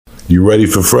You ready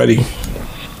for Freddie?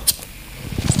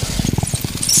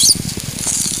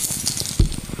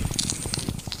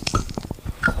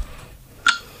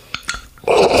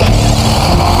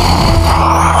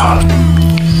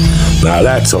 Now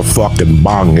that's a fucking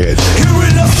bong hit. You're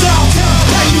in the South Town,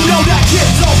 and you know that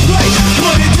kids don't play.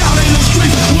 Put it down in the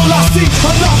street, will I see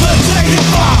another day?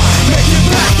 If I make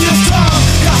it back this time,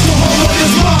 got to hold on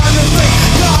his mind and think,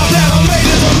 God, that I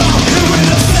made it alive. You're in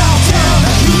the South Town,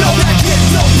 you know that kids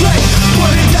don't play.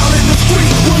 Put it down in the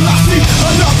street, will I see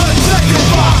another day?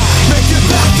 If I make it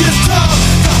back this time,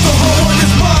 got to hold on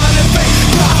his mind and think,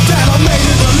 God, that I made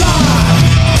it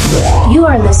alive. You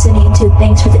are listening to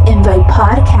Thanks for the Invite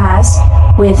podcast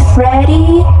with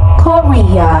Freddie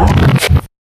Correa.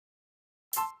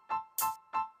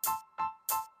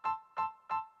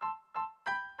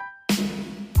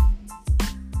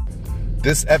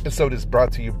 This episode is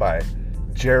brought to you by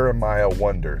Jeremiah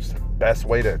Wonders. Best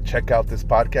way to check out this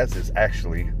podcast is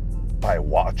actually by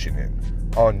watching it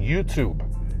on YouTube.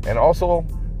 And also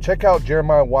check out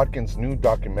Jeremiah Watkins' new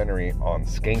documentary on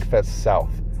Skankfest South.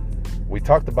 We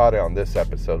talked about it on this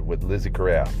episode with Lizzie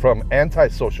Correa from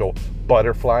Antisocial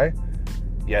Butterfly.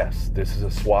 Yes, this is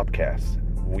a swapcast.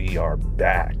 We are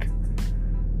back.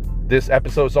 This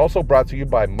episode is also brought to you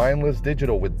by Mindless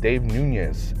Digital with Dave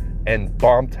Nunez and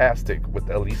Bombtastic with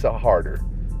Elisa Harder.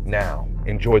 Now,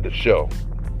 enjoy the show.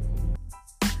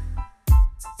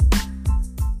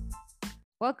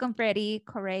 Welcome, Freddie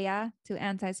Correa, to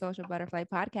Antisocial Butterfly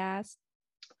podcast.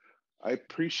 I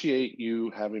appreciate you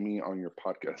having me on your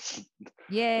podcast.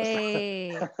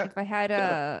 Yay! If I had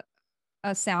a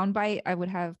sound bite, I would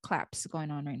have claps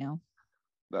going on right now.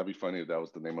 That'd be funny if that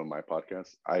was the name of my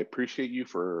podcast. I appreciate you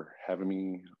for having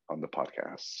me on the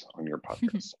podcast, on your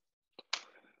podcast.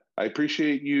 I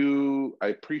appreciate you. I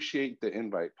appreciate the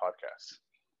invite podcast.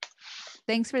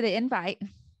 Thanks for the invite.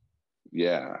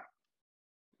 Yeah.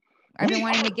 I've been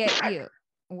wanting to get you.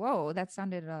 Whoa, that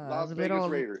sounded Las little.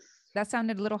 Vegas Raiders. That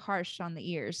sounded a little harsh on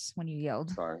the ears when you yelled.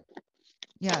 Sorry.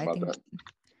 Yeah, Sorry I think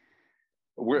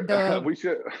that.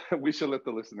 We should let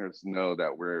the listeners know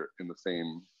that we're in the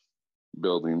same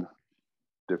building,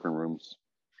 different rooms.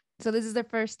 so. This is the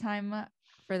first time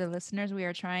for the listeners. We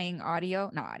are trying not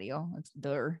audio. It's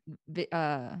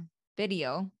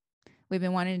video. We've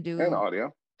been wanting to do And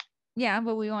audio. Yeah,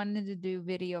 but we wanted to do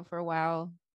video for a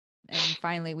while, and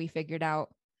finally we figured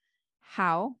out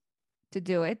how to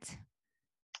do it.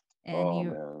 And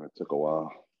Man, it took a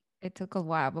while. It took a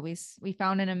while, but we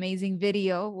found an amazing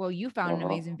video. Well, you found an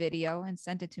amazing video and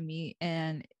sent it to me,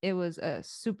 and it was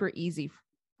super easy.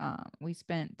 We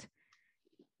spent,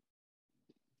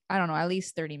 I don't know, at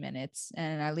least 30 minutes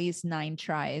and at least 9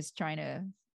 tries trying to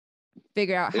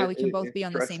figure out how we can both be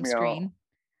on the same screen.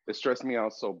 It stressed me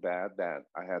out so bad that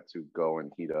I had to go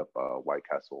and heat up a White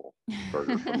Castle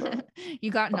burger from You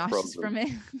got nauseous from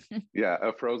it? Yeah,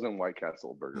 a frozen White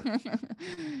Castle burger.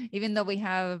 Even though we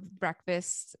have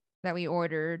breakfast that we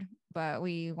ordered, but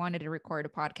we wanted to record a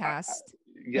podcast.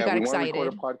 We got excited.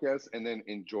 Want to record a podcast and then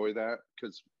enjoy that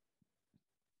because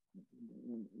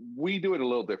we do it a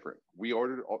little different. We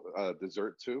ordered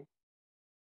dessert too.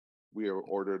 We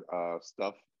ordered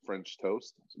stuffed French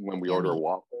toast. When we order a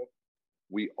waffle,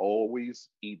 we always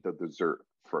eat the dessert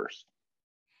first.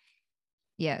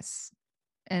 Yes.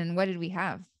 And what did we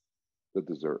have? The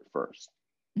dessert first.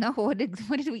 No, what did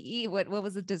we eat? What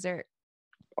was the dessert?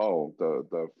 Oh,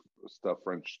 the stuffed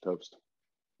French toast.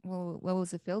 Well, what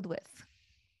was it filled with?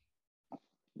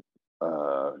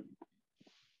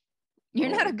 You're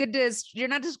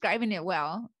not describing it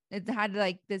well. It had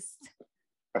like this.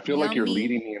 I feel like you're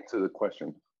leading me into the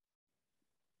question.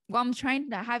 Well, I'm trying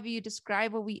to have you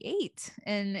describe what we ate,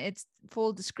 and it's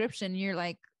full description. You're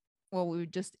like, well, we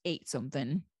just ate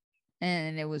something,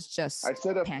 and it was just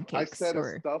pancakes. I said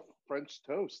a stuffed French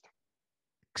toast.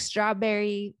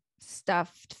 Strawberry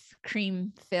stuffed,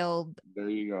 cream filled. There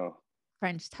you go.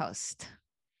 French toast.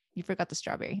 You forgot the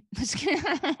strawberry. You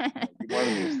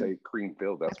wanted me to say cream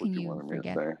filled. That's what you wanted me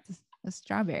to say. The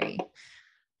strawberry.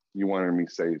 You wanted me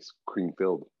to say it's cream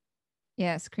filled.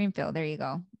 Yes, cream filled. There you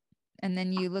go. And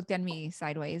then you looked at me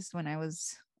sideways when I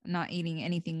was not eating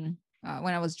anything,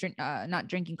 when I was not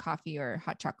drinking coffee or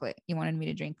hot chocolate. You wanted me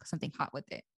to drink something hot with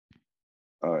it.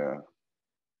 Oh, yeah.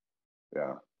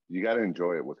 Yeah. You got to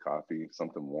enjoy it with coffee,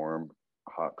 something warm,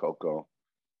 hot cocoa.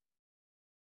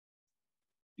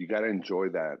 You got to enjoy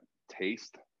that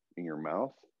taste in your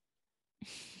mouth,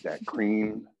 that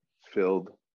cream-filled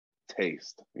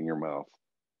taste in your mouth,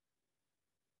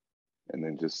 and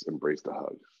then just embrace the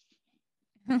hug.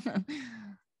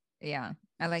 Yeah,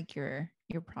 I like your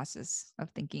process of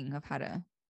thinking of how to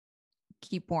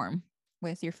keep warm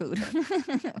with your food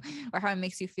or how it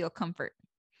makes you feel comfort.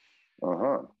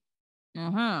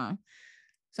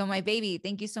 So my baby,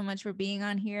 thank you so much for being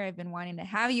on here. I've been wanting to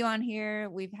have you on here.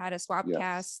 We've had a swap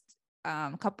cast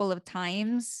a couple of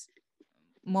times,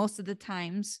 most of the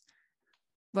times,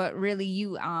 but really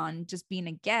you on just being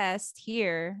a guest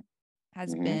here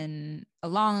has been a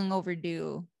long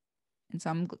overdue. And so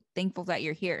I'm thankful that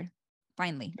you're here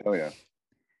finally. Oh yeah.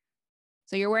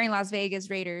 So you're wearing Las Vegas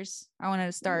Raiders. I wanted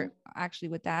to start actually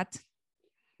with that.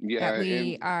 Yeah. That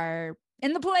we are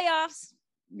in the playoffs.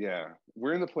 Yeah,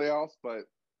 we're in the playoffs, but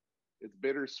it's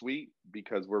bittersweet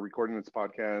because we're recording this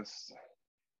podcast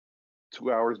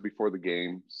 2 hours before the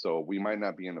game. So we might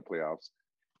not be in the playoffs.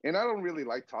 And I don't really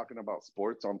like talking about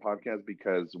sports on podcasts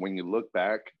because when you look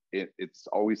back, it's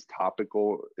always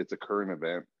topical. It's a current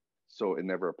event. So it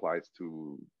never applies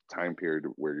to time period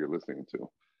where you're listening to.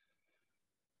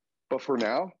 But for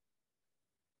now,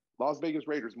 Las Vegas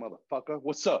Raiders, motherfucker.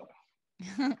 What's up?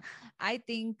 I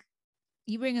think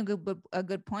you bring a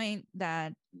good point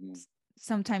that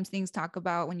sometimes things talk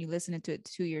about when you listen to it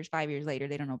 2 years, 5 years later,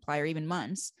 they don't apply, or even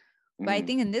months. But I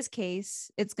think in this case,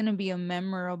 it's going to be a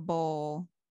memorable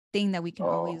thing that we can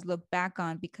always look back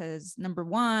on because number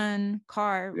one,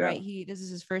 Carr, right? This is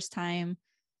his first time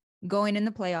going in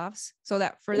the playoffs. So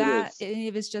that for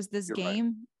if it's just this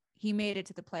game, he made it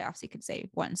to the playoffs, you could say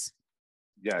once.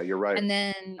 Yeah, you're right. And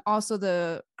then also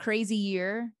the crazy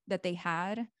year that they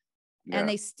had, and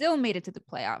they still made it to the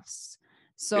playoffs.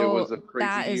 So it was a crazy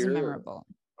that is year, memorable.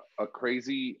 A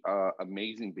crazy,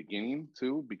 amazing beginning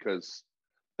too, because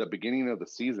the beginning of the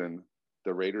season,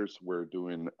 the Raiders were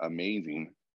doing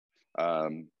amazing.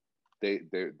 They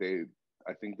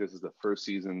I think this is the first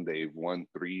season they've won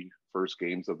 3 first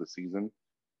games of the season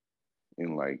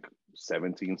in like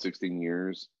 17, 16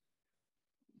 years.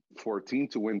 For a team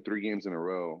to win 3 games in a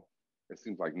row, it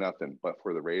seems like nothing. But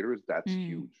for the Raiders, that's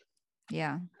huge.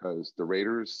 Yeah. Because the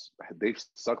Raiders, they've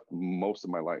sucked most of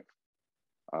my life.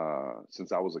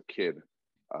 Since I was a kid,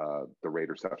 the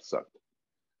Raiders have sucked.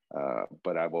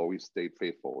 But I've always stayed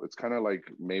faithful. It's kind of like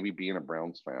maybe being a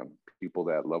Browns fan. People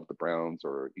that love the Browns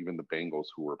or even the Bengals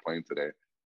who were playing today,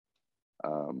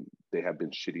 they have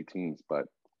been shitty teams. But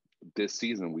this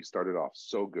season, we started off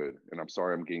so good. And I'm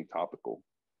sorry I'm getting topical.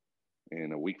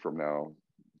 In a week from now,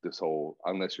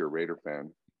 unless you're a Raider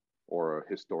fan or a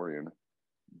historian,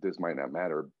 this might not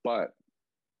matter,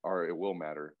 or it will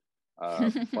matter.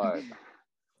 But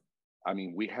I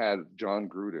mean, we had John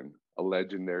Gruden, a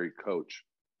legendary coach.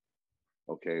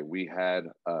 Okay, we had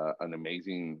an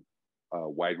amazing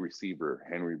wide receiver,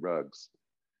 Henry Ruggs,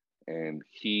 and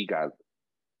he got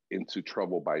into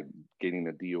trouble by getting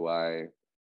a DUI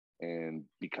and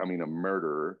becoming a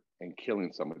murderer and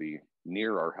killing somebody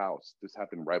near our house. This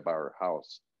happened right by our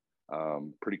house,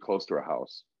 pretty close to our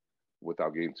house,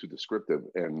 without getting too descriptive.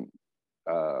 And,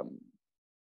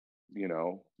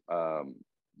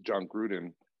 John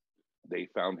Gruden, they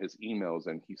found his emails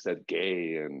and he said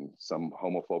gay and some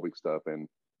homophobic stuff. And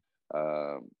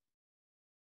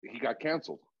he got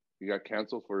canceled. He got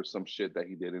canceled for some shit that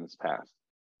he did in his past.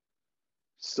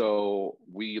 So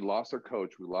we lost our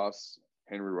coach. We lost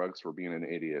Henry Ruggs for being an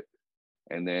idiot.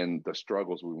 And then the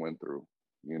struggles we went through,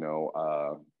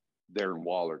 Darren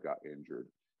Waller got injured,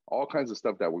 all kinds of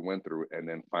stuff that we went through. And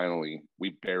then finally,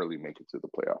 we barely make it to the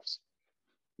playoffs.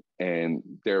 And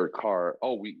Derek Carr,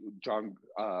 John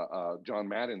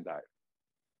Madden died.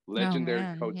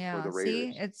 Legendary coach for the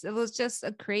Raiders. See, it was just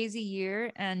a crazy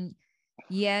year, and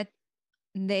yet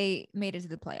they made it to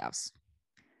the playoffs.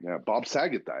 Yeah, Bob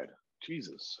Saget died.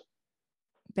 Jesus.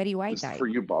 Betty White died. This is for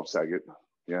you, Bob Saget.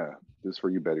 Yeah, this is for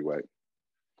you, Betty White.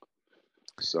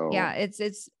 So yeah,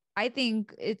 it's I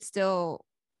think it's still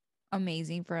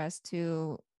amazing for us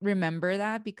to remember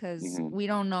that because we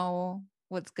don't know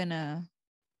what's gonna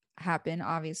happen,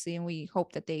 obviously, and we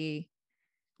hope that a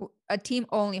team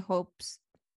only hopes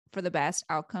for the best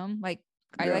outcome. Like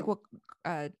I like what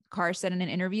Carr said in an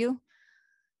interview.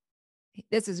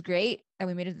 This is great that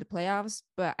we made it to the playoffs,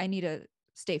 but I need to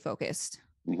stay focused,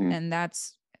 and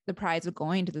that's the prize of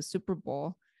going to the Super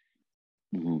Bowl.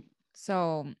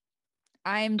 So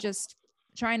I'm just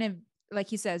trying to, like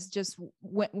he says, just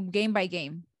game by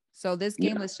game. So this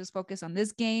game, let's just focus on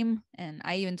this game. And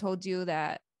I even told you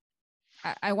that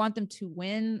I want them to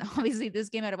win, obviously, this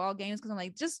game out of all games, because I'm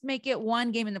like, just make it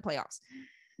one game in the playoffs.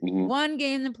 One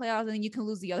game in the playoffs, and then you can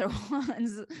lose the other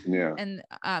ones. Yeah. And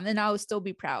I will still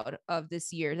be proud of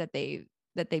this year that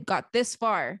they've got this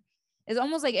far. It's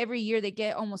almost like every year they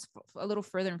get almost a little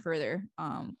further and further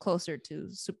closer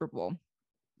to Super Bowl.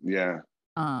 Yeah.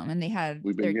 And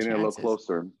we've been getting a little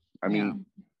closer. I mean,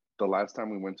 the last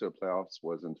time we went to the playoffs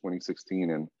was in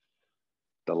 2016, and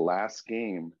The last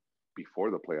game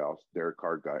before the playoffs, Derek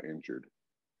Carr got injured.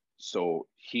 So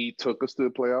he took us to the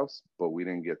playoffs, but we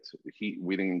didn't get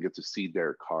to see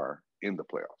Derek Carr in the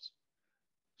playoffs.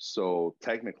 So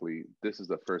technically, this is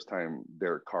the first time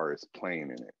Derek Carr is playing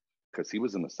in it because he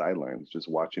was in the sidelines just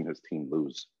watching his team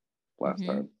lose last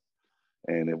time.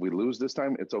 And if we lose this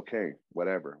time, it's okay.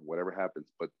 Whatever happens.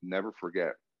 But never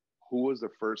forget, who was the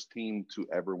first team to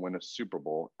ever win a Super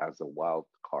Bowl as a wild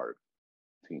card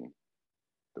team?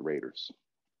 The Raiders.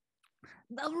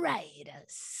 The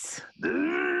Raiders.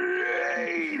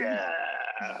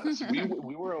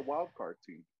 We were a wild card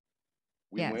team.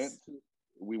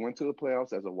 We went to the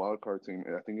playoffs as a wild card team.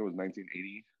 I think it was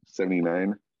 1980,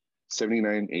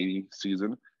 79, 80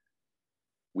 season.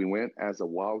 We went as a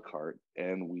wild card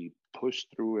and we pushed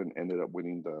through and ended up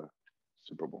winning the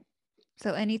Super Bowl.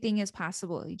 So anything is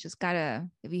possible. You just gotta,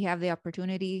 if you have the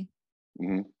opportunity,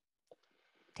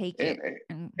 take it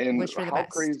and wish for the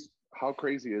best. How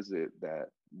crazy is it that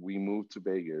we moved to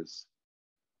Vegas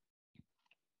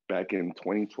back in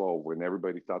 2012 when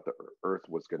everybody thought the Earth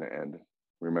was going to end?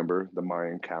 Remember the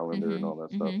Mayan calendar and all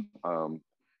that stuff?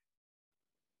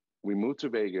 We moved to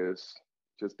Vegas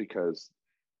just because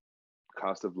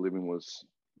cost of living was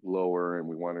lower and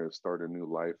we wanted to start a new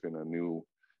life in a new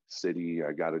city.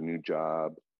 I got a new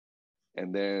job.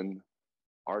 And then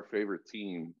our favorite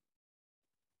team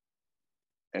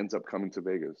ends up coming to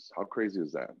Vegas. How crazy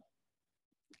is that?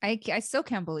 I still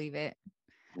can't believe it.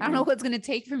 I don't know what's going to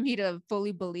take for me to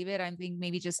fully believe it. I think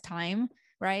maybe just time,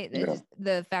 right? Yeah.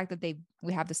 The fact that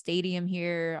we have the stadium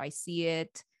here. I see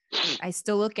it. I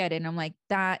still look at it and I'm like,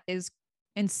 that is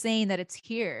insane that it's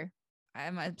here.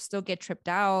 I still get tripped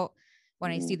out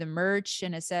when I see the merch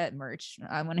and it said merch.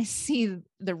 When I see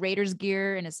the Raiders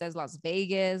gear and it says Las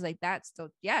Vegas, like that's still,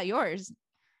 yours.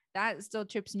 That still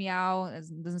trips me out.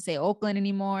 It doesn't say Oakland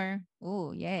anymore.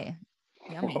 Oh, yeah.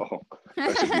 Yummy. Whoa,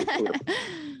 that should be a clip.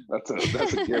 That's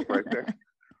a gift right there.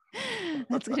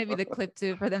 That's going to be the clip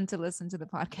too for them to listen to the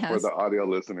podcast. For the audio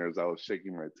listeners, I was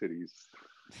shaking my titties.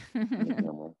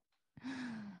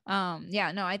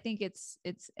 I think it's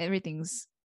everything's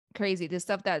crazy. The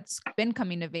stuff that's been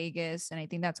coming to Vegas, and I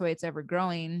think that's why it's ever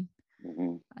growing.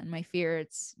 And my fear,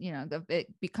 it's it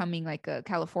becoming like a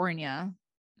California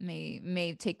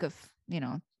may take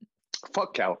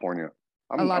fuck California.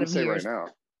 I'm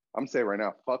saying right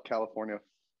now, fuck California.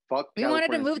 We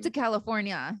wanted to move to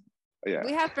California. Yeah.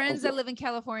 We have friends that live in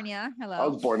California. Hello. I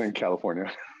was born in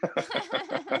California.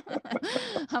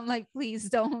 I'm like, please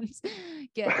don't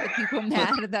get the people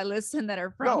mad that listen that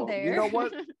are from there. You know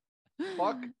what?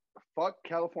 Fuck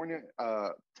California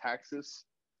taxes.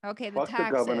 Okay, the fuck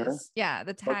taxes. The governor. Yeah,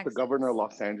 the taxes. Fuck the governor of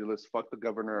Los Angeles. Fuck the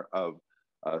governor of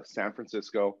San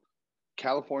Francisco.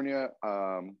 California,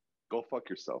 go fuck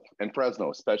yourself. And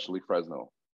Fresno, especially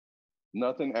Fresno.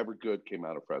 Nothing ever good came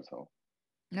out of Fresno.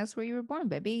 That's where you were born,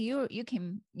 baby. You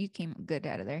came good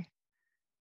out of there.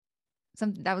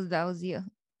 Something that was you.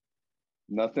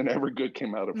 Nothing ever good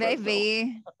came out of Fresno.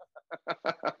 Maybe.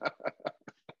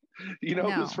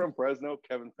 Who's from Fresno?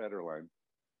 Kevin Federline.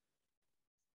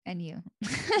 And you.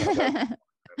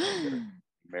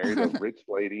 Married a rich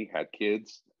lady, had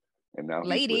kids, and now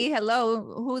hello.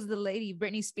 Who's the lady?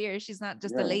 Britney Spears. She's not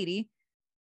just a lady.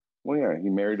 Well, yeah, he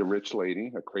married a rich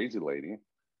lady, a crazy lady.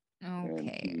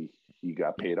 Okay. And he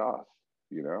got paid off,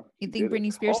 You think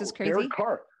Britney Spears is crazy?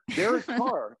 Derek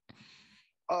Carr.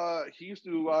 He used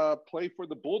to play for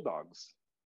the Bulldogs.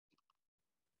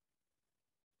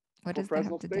 What does that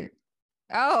have to do?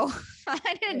 Oh,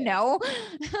 I didn't know.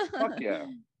 Fuck yeah.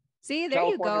 See, there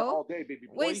California you go. All day, baby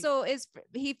boy. Wait, so is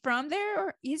he from there,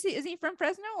 or is he from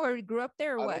Fresno, or he grew up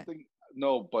there, or what?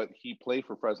 No, but he played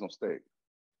for Fresno State.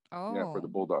 Oh, yeah, for the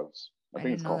Bulldogs. I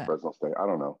think it's called that. Fresno State. I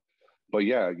don't know, but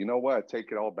yeah, you know what? I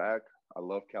take it all back. I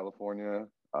love California.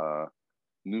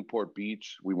 Newport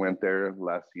Beach. We went there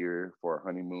last year for our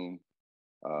honeymoon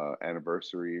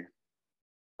anniversary.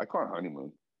 I call it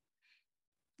honeymoon.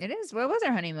 It is. What was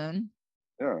our honeymoon?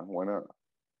 Yeah, why not?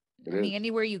 I mean,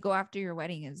 anywhere you go after your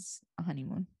wedding is a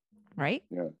honeymoon, right?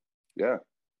 Yeah.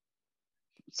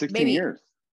 16 years.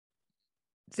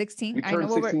 16? We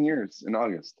turned 16 years in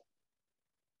August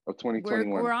of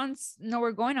 2021.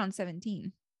 We're going on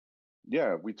 17.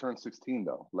 Yeah, we turned 16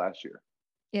 though last year.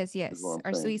 Yes.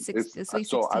 Our sweet 16.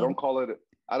 So I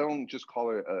don't just call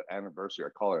it an anniversary. I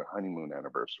call it a honeymoon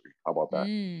anniversary. How about that?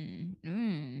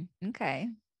 Okay.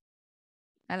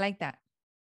 I like that.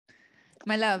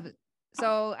 My love.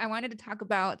 So I wanted to talk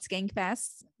about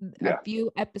Skankfest a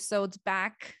few episodes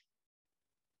back,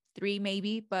 3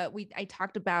 maybe, but I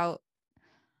talked about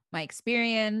my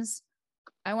experience.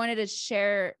 I wanted to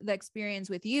share the experience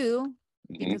with you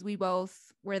because we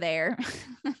both were there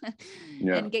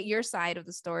Yeah. and get your side of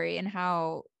the story and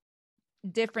how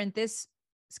different this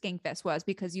Skankfest was,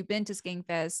 because you've been to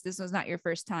Skankfest. This was not your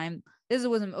first time. This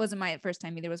wasn't my first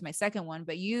time either. It was my second one,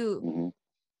 but you hmm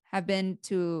have been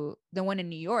to the one in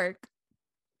New York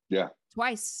Yeah.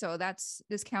 twice. So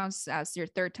this counts as your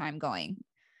third time going.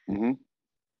 hmm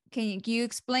Can you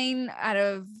explain, out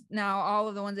of now all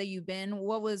of the ones that you've been,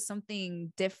 what was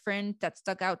something different that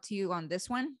stuck out to you on this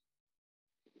one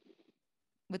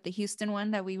with the Houston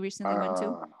one that we recently went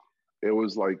to? It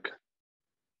was like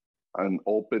an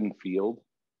open field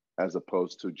as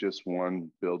opposed to just one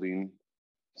building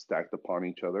stacked upon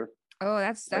each other. Oh,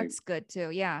 that's Like, good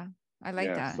too. Yeah, I like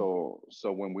yeah. that. So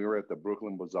when we were at the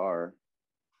Brooklyn Bazaar,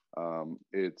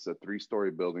 it's a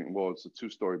 3-story building. Well, it's a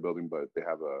 2-story building, but they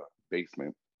have a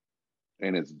basement,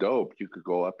 and it's dope. You could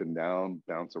go up and down,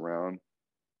 bounce around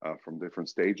from different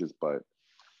stages. But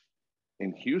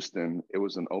in Houston, it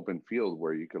was an open field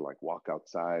where you could like walk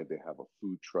outside. They have a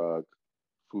food truck,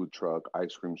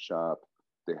 ice cream shop.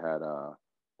 They had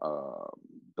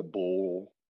the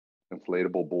bull,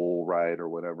 inflatable bull ride or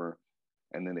whatever,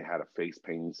 and then they had a face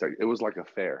painting. So it was like a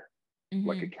fair,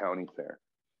 like a county fair.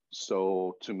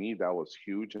 So to me, that was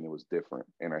huge and it was different.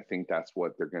 And I think that's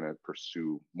what they're going to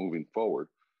pursue moving forward.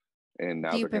 And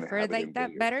now Do you they're going to prefer have it like in that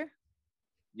Vegas. better?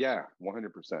 Yeah,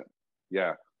 100%.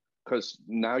 Yeah, because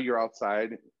now you're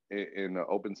outside in an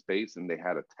open space, and they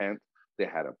had a tent, they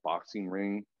had a boxing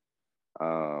ring,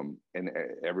 and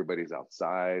everybody's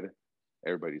outside,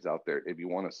 everybody's out there. If you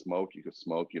want to smoke, you can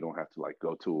smoke. You don't have to like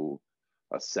go to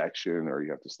a section or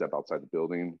you have to step outside the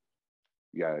building.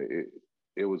 Yeah,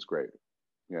 it was great.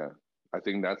 Yeah, I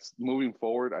think that's moving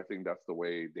forward. I think that's the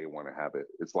way they want to have it.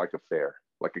 It's like a fair,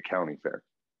 like a county fair.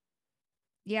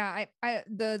 Yeah, I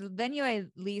the venue I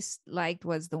least liked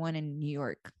was the one in New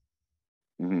York.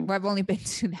 Mhm. Well, I've only been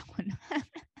to that one.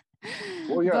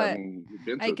 Well, yeah, I But mean, you've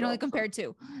been to I it can only all, compare so.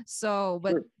 two. So,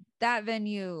 but Sure. that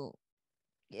venue,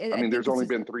 I mean, there's think only it's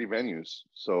been 3 venues,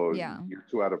 so Yeah. you're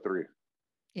 2 out of 3.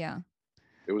 yeah.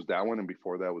 It was that one, and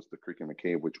before that was the Creek and the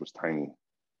Cave, which was tiny.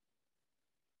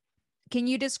 Can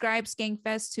you describe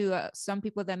Skankfest to some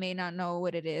people that may not know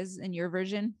what it is in your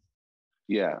version?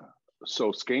 Yeah.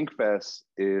 So Skankfest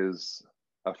is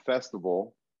a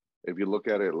festival. If you look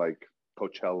at it like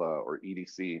Coachella or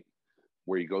EDC,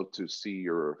 where you go to see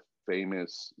your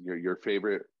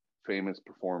favorite famous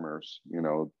performers,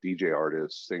 DJ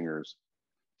artists, singers.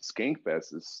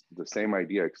 Skankfest is the same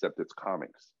idea, except it's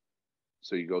comics.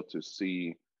 So you go to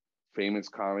see famous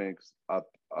comics,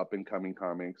 up and coming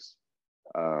comics,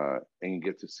 and you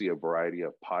get to see a variety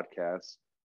of podcasts,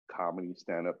 comedy,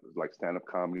 stand-up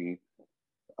comedy,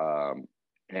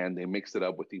 and they mix it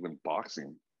up with even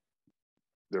boxing.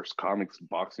 There's comics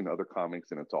boxing other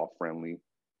comics, and it's all friendly.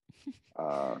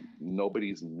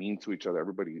 Nobody's mean to each other.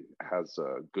 Everybody has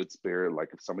a good spirit. Like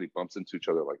if somebody bumps into each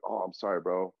other, like, oh, I'm sorry,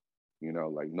 bro.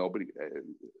 Like nobody,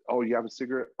 oh, you have a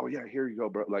cigarette? Oh yeah, here you go,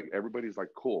 bro. Like everybody's like,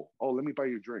 cool. Oh, let me buy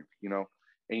you a drink, and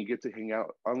you get to hang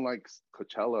out, unlike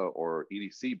Coachella or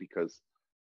EDC, because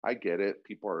I get it.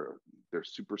 They're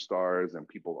superstars and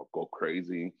people go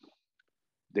crazy.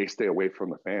 They stay away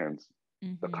from the fans.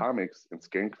 The comics in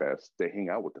Skankfest, they hang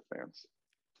out with the fans.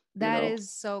 That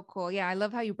is so cool. Yeah, I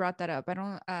love how you brought that up. I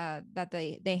don't that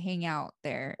they hang out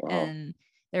there and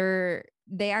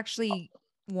they actually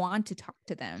want to talk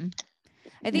to them.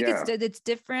 I think it's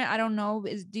different. I don't know.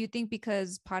 Do you think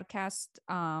because podcast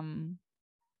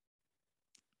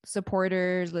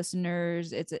supporters,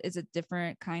 listeners, it's a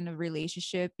different kind of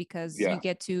relationship because you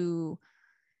get to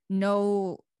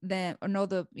know them or know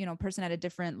the person at a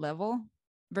different level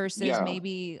versus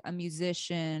maybe a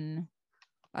musician,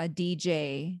 a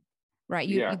DJ, right?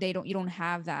 You don't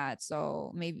have that,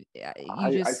 so maybe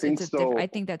I think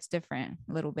that's different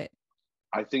a little bit.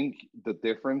 I think the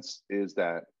difference is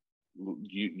that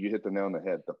you hit the nail on the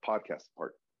head. The podcast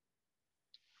part.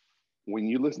 When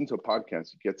you listen to a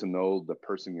podcast, you get to know the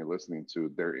person you're listening to.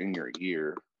 They're in your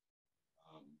ear.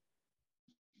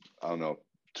 I don't know,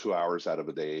 2 hours out of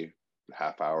a day,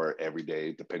 half hour every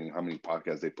day, depending on how many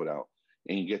podcasts they put out,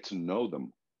 and you get to know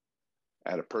them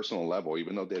at a personal level,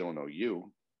 even though they don't know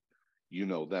you, you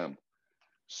know them.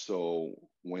 So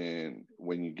when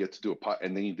you get to do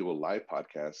and then you do a live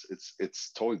podcast,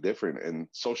 it's totally different. And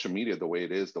social media, the way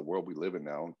it is, the world we live in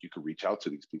now, you can reach out to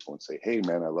these people and say, hey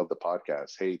man, I love the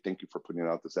podcast. Hey, thank you for putting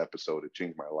out this episode. It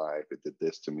changed my life. It did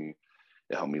this to me.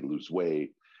 It helped me lose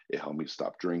weight. It helped me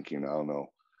stop drinking. I don't know,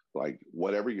 like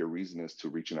whatever your reason is to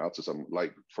reaching out to someone.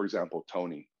 Like for example,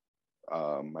 Tony,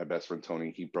 my best friend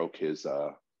Tony, he broke his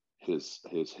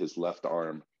left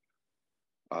arm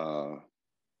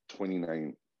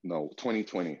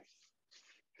 2020,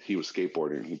 he was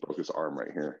skateboarding. He broke his arm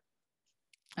right here.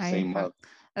 I Same have month.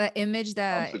 that image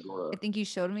that Segura. I think you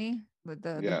showed me with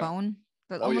the Yeah. bone,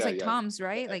 but Oh, almost yeah, like yeah. Tom's,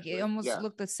 right? Like it X-ray. almost Yeah.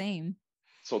 looked the same.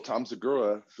 So Tom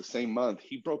Segura, the same month,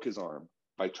 he broke his arm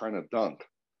by trying to dunk.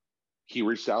 He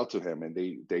reached out to him and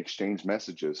they exchanged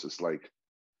messages. It's like,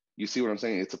 you see what I'm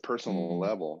saying? It's a personal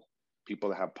level. People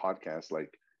that have podcasts,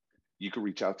 like you could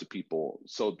reach out to people.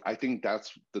 So I think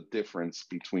that's the difference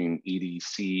between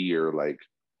EDC or like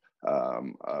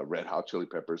Red Hot Chili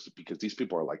Peppers, because these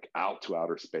people are like out to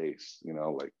outer space, you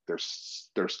know, like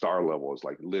their star level is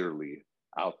like literally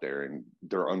out there and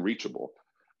they're unreachable.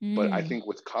 But I think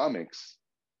with comics,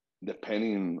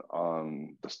 depending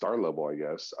on the star level, I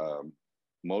guess,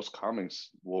 most comics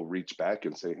will reach back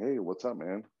and say, hey, what's up,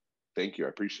 man? Thank you. I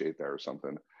appreciate that or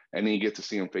something. And then you get to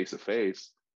see them face to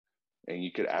face and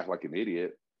you could act like an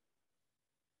idiot,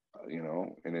 you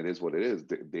know, and it is what it is.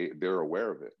 They're aware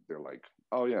of it. They're like,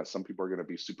 oh yeah, some people are going to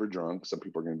be super drunk. Some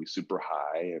people are going to be super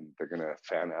high and they're going to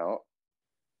fan out.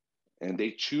 And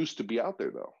they choose to be out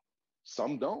there though.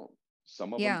 Some don't.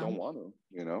 Some of them don't want to,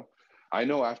 you know. I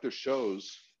know after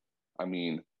shows, I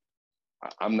mean,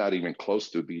 I'm not even close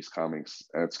to these comics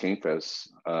at Skankfest,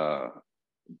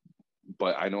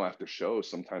 but I know after shows,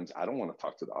 sometimes I don't want to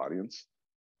talk to the audience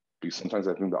because sometimes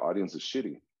I think the audience is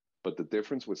shitty. But the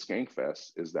difference with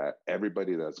Skankfest is that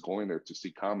everybody that's going there to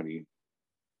see comedy,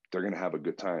 they're going to have a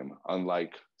good time.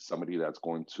 Unlike somebody that's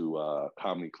going to a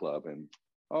comedy club and,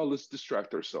 oh, let's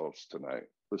distract ourselves tonight.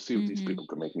 Let's see if these people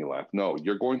can make me laugh. No,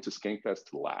 you're going to Skankfest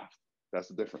to laugh. That's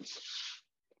the difference.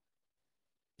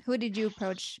 Who did you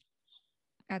approach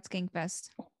at Skankfest?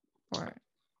 Or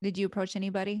did you approach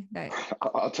anybody that?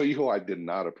 I'll tell you who I did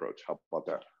not approach. How about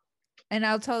that? And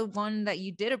I'll tell one that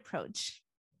you did approach.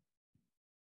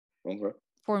 Okay.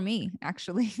 For me,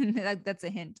 actually. That's a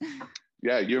hint.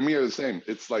 Yeah, you and me are the same.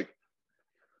 It's like,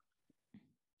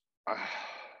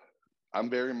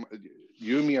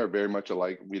 you and me are very much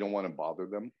alike. We don't want to bother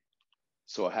them.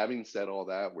 So having said all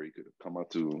that, where you could come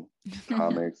up to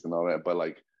comics and all that, but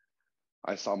like,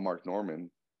 I saw Mark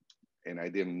Norman and I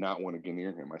did not want to get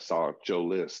near him. I saw Joe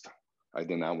List. I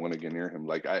did not want to get near him.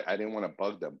 Like, I didn't want to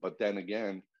bug them. But then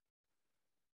again,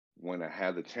 when I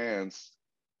had the chance,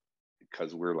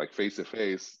 because we're like face to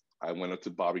face, I went up to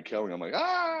Bobby Kelly. I'm like,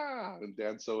 ah, and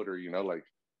Dan Soder, you know, like.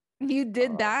 You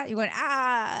did that? You went,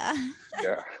 ah.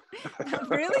 Yeah.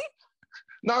 Really?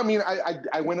 No, I mean,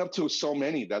 I went up to so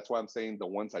many. That's why I'm saying the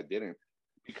ones I didn't.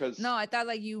 Because no, I thought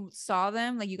like you saw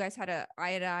them, like you guys had a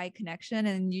eye-to-eye connection,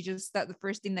 and you just thought the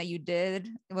first thing that you did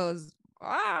was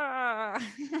ah.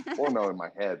 Well, no, in my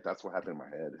head, that's what happened in my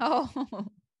head. Oh,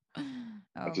 okay.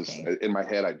 I just in my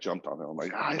head, I jumped on it. I'm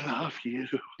like, I love you,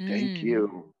 thank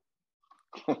you.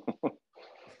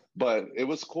 But it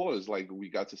was cool. It's like we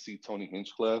got to see Tony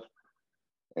Hinchcliffe,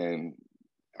 and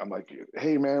I'm like,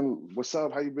 hey man, what's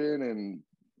up? How you been? And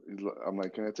I'm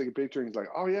like, can I take a picture? And he's like,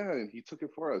 oh yeah, and he took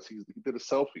it for us. He did a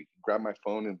selfie. He grabbed my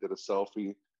phone and did a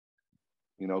selfie.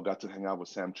 You know, got to hang out with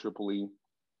Sam Tripoli.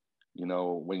 You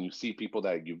know, when you see people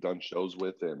that you've done shows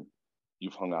with and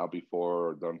you've hung out before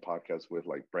or done podcasts with,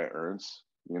 like Brett Ernst,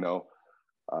 you know,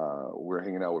 we're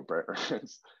hanging out with Brett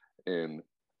Ernst, and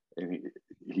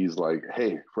he's like,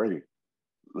 hey, Freddie,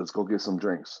 let's go get some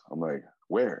drinks. I'm like,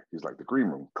 where? He's like, the green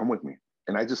room. Come with me.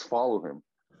 And I just follow him.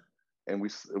 And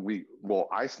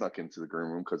I snuck into the green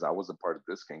room because I wasn't part of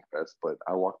this Skankfest, but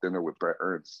I walked in there with Brett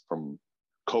Ernst from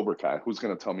Cobra Kai. Who's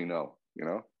going to tell me no, you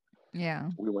know? Yeah.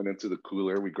 We went into the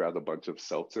cooler. We grabbed a bunch of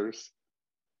seltzers.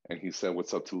 And he said,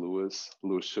 what's up to Louis?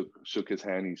 Louis shook his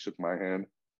hand. He shook my hand.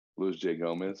 Louis J.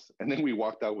 Gomez. And then we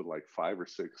walked out with like 5 or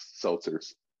 6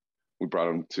 seltzers. We brought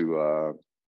them to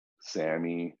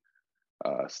Sammy,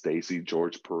 Stacy,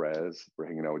 George Perez. We're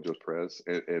hanging out with George Perez.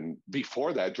 And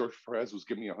before that, George Perez was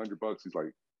giving me $100. He's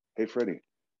like, hey, Freddie,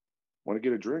 want to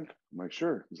get a drink? I'm like,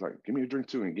 sure. He's like, give me a drink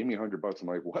too. And give me $100. I'm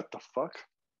like, what the fuck?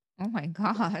 Oh my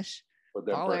gosh. But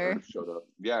then Baller. Brett Ernst showed up.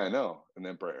 Yeah, I know. And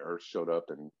then Brett Ernst showed up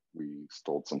and we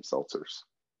stole some seltzers.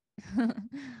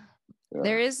 Yeah.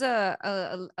 There is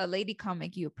a lady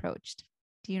comic you approached.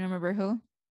 Do you remember who?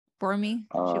 For me,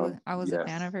 I was a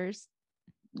fan of hers.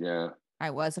 Yeah,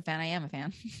 I was a fan. I am a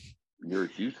fan. You're a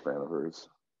huge fan of hers.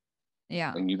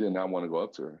 Yeah, and you did not want to go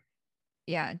up to her.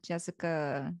 Yeah,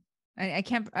 Jessica. I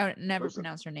never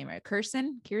pronounce her name right.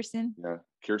 Kirsten. Yeah,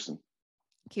 Kirsten.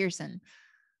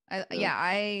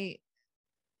 I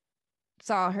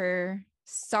saw her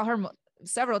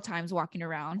several times walking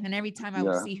around, and every time I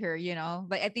would see her, you know,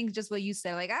 like I think just what you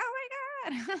said, like, oh my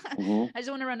God, I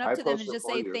just want to run up to them and just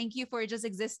say thank you for just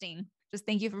existing. Just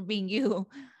thank you for being you.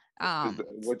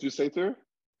 What'd you say to her?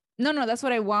 No, that's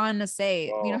what I want to say.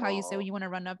 You know how you say when Oh, you want to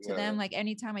run up to yeah, them? Like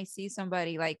anytime I see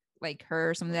somebody like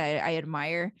her, something that I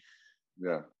admire,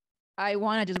 yeah. I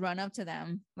want to just run up to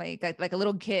them like a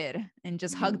little kid and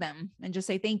just hug Mhm. them and just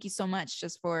say thank you so much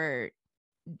just for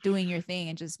doing your thing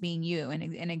and just being you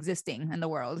and existing in the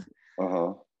world.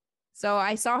 Uh-huh. So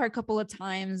I saw her a couple of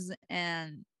times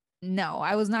and no,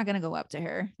 I was not gonna go up to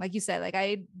her. Like you said, like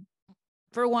I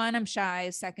for one, I'm shy.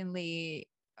 Secondly,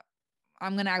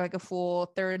 I'm gonna act like a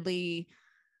fool. Thirdly,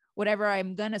 whatever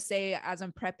I'm gonna say as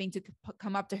I'm prepping to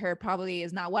come up to her probably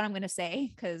is not what I'm gonna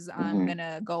say because I'm Mhm.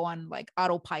 gonna go on like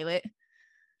autopilot.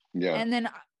 Yeah. And then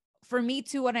for me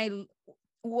too, when I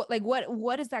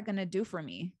what is that gonna do for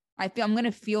me? I feel I'm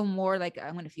gonna feel more like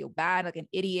I'm gonna feel bad, like an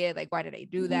idiot. Like why did I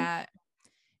do Mhm. that?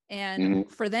 And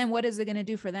Mhm. for them, what is it gonna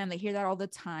do for them? They hear that all the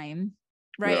time,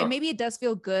 right? And Yeah. maybe it does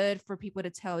feel good for people to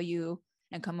tell you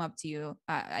and come up to you.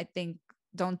 I think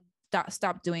don't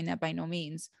stop doing that by no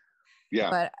means. Yeah.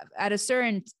 But at a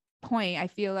certain point, I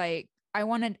feel like I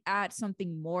want to add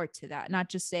something more to that, not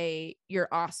just say you're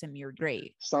awesome, you're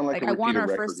great. Sound like Like a I want repeated our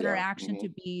record. first Yeah. interaction to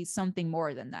be something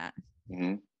more than that.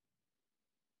 Mhm.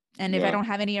 And if I Yeah. don't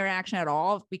have any interaction at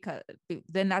all, because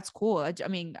then that's cool. I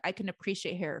mean, I can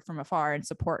appreciate her from afar and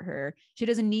support her. She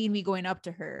doesn't need me going up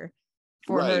to her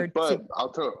for Right. her to. But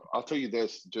I'll tell you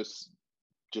this just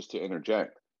to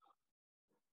interject.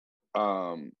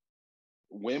 Um,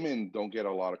 Women don't get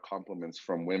a lot of compliments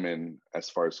from women as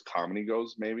far as comedy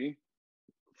goes, maybe.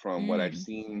 From what I've Mm,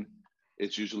 seen,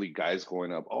 it's usually guys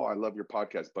going up, "Oh, I love your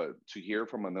podcast," but to hear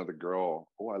from another girl,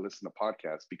 "Oh, I listen to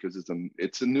podcasts," because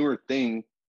it's a newer thing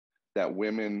that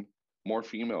women, more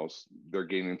females, they're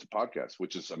getting into podcasts,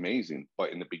 which is amazing.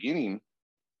 But in the beginning,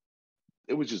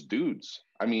 it was just dudes.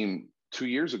 I mean, 2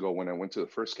 years ago when I went to the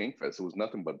first Skankfest, it was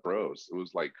nothing but bros. It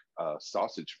was like a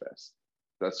sausage fest.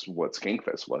 That's what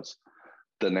Skankfest was.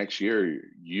 The next year,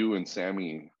 you and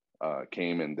Sammy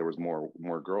came, and there was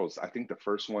more girls. I think the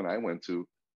first one I went to,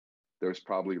 there's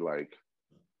probably like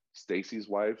Stacy's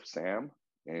wife, Sam,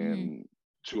 mm-hmm. and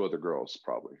two other girls,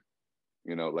 probably.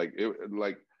 Like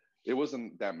it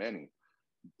wasn't that many,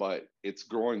 but it's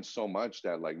growing so much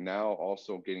that like now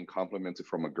also getting complimented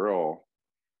from a girl,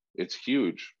 it's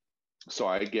huge. So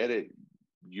I get it.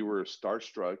 You were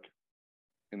starstruck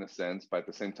in a sense, but at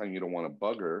the same time, you don't want to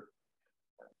bug her.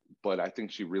 But I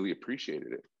think she really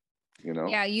appreciated it. You know?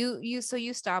 Yeah, so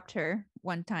you stopped her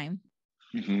one time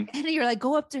Mm-hmm. and you're like,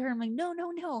 go up to her. I'm like,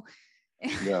 no.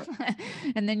 Yeah.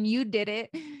 And then you did it.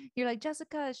 You're like,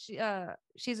 Jessica,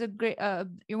 she's a great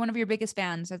you're one of your biggest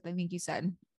fans, I think you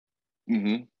said.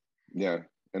 Mm-hmm. Yeah.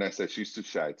 And I said she's too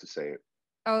shy to say it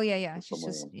Oh yeah. to She's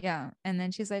someone just else. yeah. And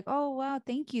then she's like, oh wow,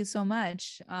 thank you so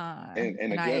much. And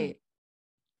And I again,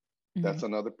 that's mhm.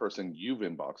 another person you've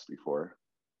inboxed before,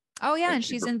 Oh yeah, and and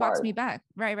she she's inboxed replied. me back.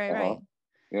 Uh huh. Right.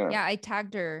 Yeah. Yeah, I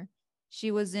tagged her. She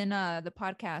was in the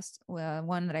podcast,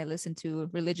 one that I listen to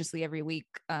religiously every week,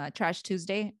 Trash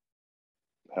Tuesday.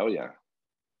 Hell yeah.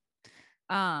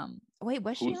 Wait,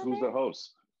 was she Who's on who's there? the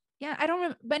host? Yeah, I don't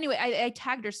remember. But anyway, I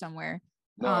tagged her somewhere.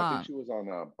 No, I think Um, she was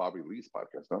on Bobby Lee's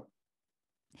podcast. No,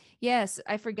 yes,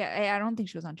 I forget. I don't think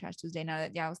she was on Trash Tuesday. Now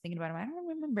that I was thinking about it, I don't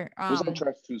remember. who's on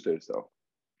Trash Tuesdays though?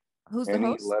 Who's the Annie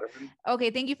host? Letterman.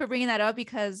 Okay, thank you for bringing that up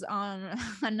because on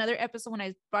another episode when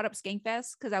I brought up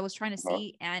Skankfest because I was trying to Uh-huh.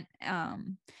 see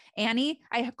Annie,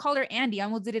 I called her Andy. I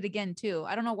almost did it again too.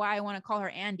 I don't know why I want to call her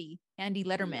Andy Mhm.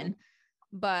 Letterman,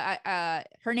 but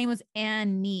her name was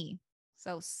Annie.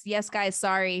 So yes, guys,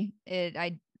 sorry,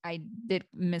 I did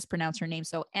mispronounce her name.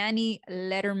 So Annie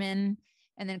Letterman,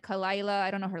 and then Kalila.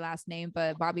 I don't know her last name,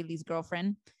 but Bobby Lee's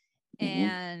girlfriend, Mhm.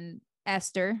 and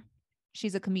Esther.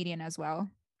 She's a comedian as well.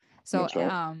 So That's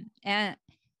right. and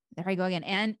there I go again.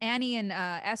 And Annie and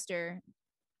Esther,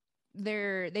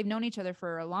 they've known each other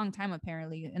for a long time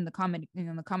apparently in the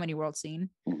comedy world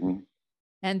scene. Mhm.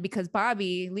 And because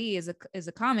Bobby Lee is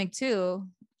a comic too,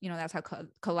 that's how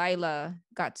Kalila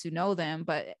got to know them.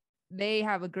 But they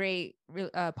have a great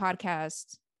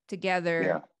podcast together.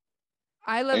 Yeah.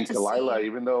 I love And to Kalila, see.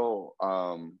 even though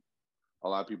a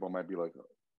lot of people might be like,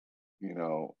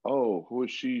 oh, who is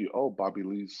she? Oh, Bobby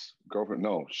Lee's girlfriend.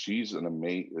 No, she's an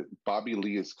amazing. Bobby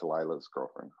Lee is Kalila's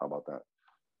girlfriend. How about that?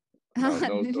 No,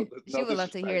 no, no, She no would love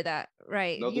to hear disrespect. that.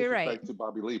 Right. No You're right. disrespect to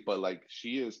Bobby Lee, but like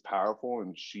she is powerful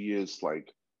and she is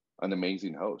like an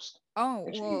amazing host. Oh,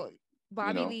 And she, well, you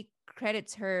Bobby know, Lee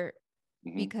credits her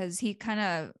hmm because he kind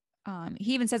of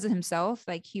he even says it himself,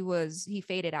 like he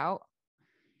faded out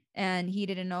and he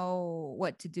didn't know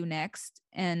what to do next.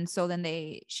 And so then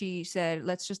she said,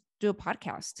 let's just do a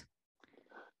podcast.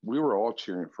 we were all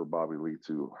cheering for Bobby Lee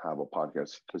to have a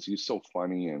podcast because he's so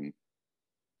funny and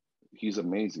he's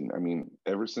amazing. I mean,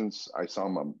 ever since I saw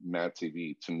him on Mad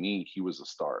TV, to me, he was a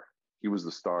star. He was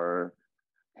the star.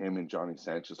 Him and Johnny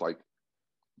Sanchez, like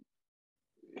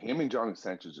him and Johnny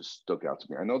Sanchez just stuck out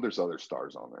to me. I know there's other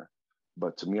stars on there,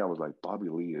 but to me, I was like, Bobby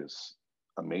Lee is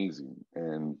amazing.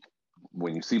 And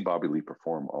when you see Bobby Lee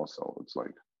perform also, it's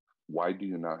like, why do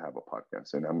you not have a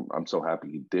podcast? And I'm so happy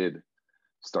he did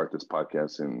start this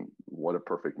podcast, and what a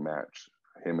perfect match,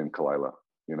 him and Kalila,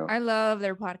 you know? I love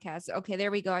their podcast. Okay,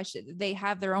 there we go. They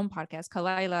have their own podcast,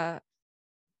 Kalila,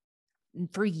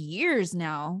 for years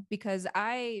now, because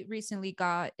I recently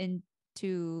got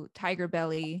into Tiger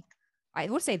Belly, I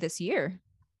would say this year.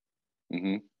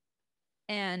 Mm-hmm.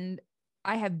 And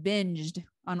I have binged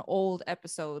on old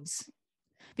episodes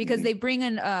because they bring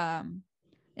in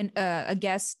a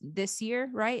guest this year,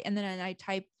 right? And then I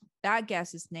type that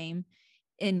guest's name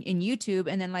in YouTube,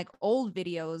 and then like old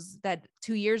videos that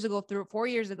 2 years ago, 4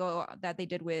 years ago, that they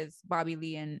did with Bobby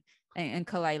Lee and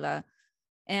Kalila.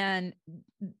 And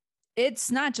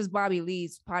it's not just Bobby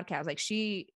Lee's podcast. Like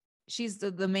she's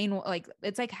the main, like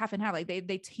it's like half and half. Like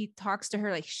he talks to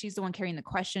her, like she's the one carrying the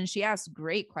questions. She asks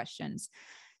great questions.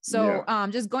 So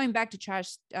just going back to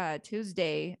Trash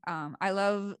Tuesday, I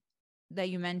love that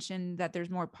you mentioned that there's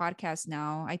more podcasts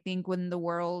now. I think when the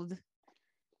world,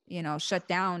 shut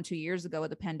down 2 years ago with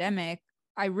the pandemic,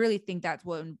 I really think that's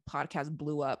when podcasts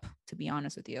blew up, to be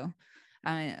honest with you.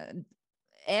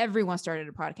 Everyone started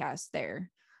a podcast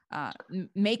there.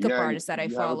 Makeup artists that I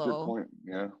follow. Good point.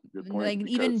 Yeah, good point. Like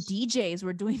even DJs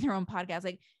were doing their own podcast,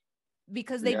 like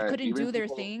because they couldn't do their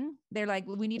thing. They're like,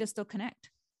 we need to still connect.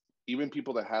 Even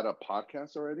people that had a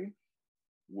podcast already,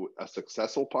 a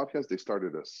successful podcast, they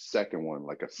started a second one,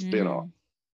 like a spin-off.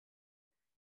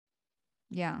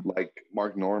 Yeah. Like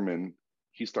Mark Norman,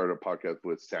 he started a podcast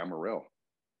with Sam Morril,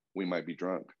 We Might Be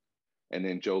Drunk. And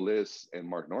then Joe List and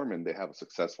Mark Norman, they have a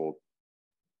successful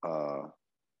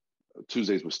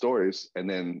Tuesdays with Stories. And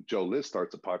then Joe List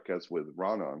starts a podcast with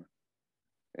Ronan,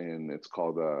 and it's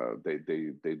called they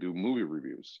do movie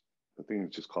reviews. I think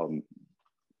it's just called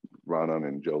Ronan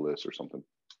and Joe List or something.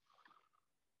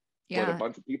 Yeah. But a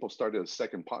bunch of people started a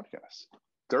second podcast,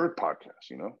 third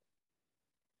podcast,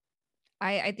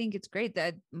 I think it's great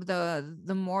that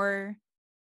the more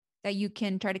that you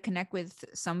can try to connect with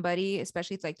somebody,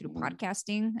 especially it's like through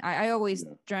podcasting. I always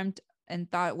dreamt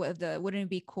and thought, wouldn't it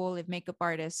be cool if makeup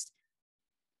artists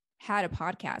had a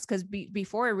podcast? Because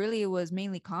before it was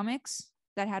mainly comics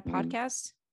that had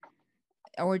podcasts,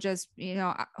 or just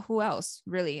who else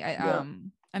really? I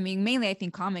mean, mainly I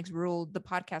think comics ruled the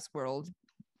podcast world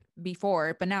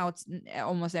before, but now it's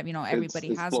almost everybody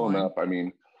it's has blown one. up. I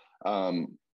mean,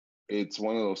 it's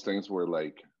one of those things where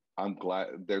like I'm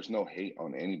glad there's no hate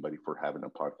on anybody for having a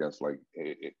podcast. Like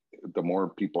the more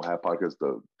people have podcasts,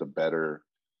 the better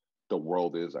the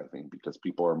world is, I think, because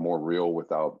people are more real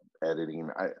without editing.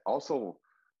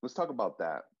 Let's talk about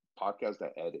that podcast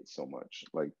that edits so much.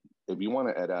 Like if you want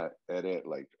to edit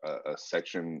like a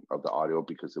section of the audio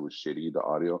because it was shitty, the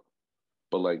audio,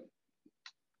 but like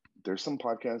there's some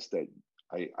podcasts that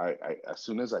I as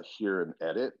soon as I hear an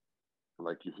edit,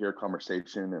 like you hear a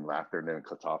conversation and laughter and then it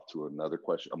cuts off to another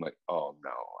question, I'm like, oh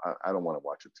no, I don't want to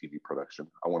watch a TV production.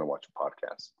 I want to watch a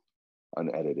podcast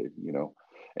unedited,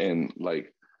 and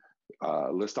like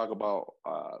let's talk about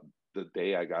the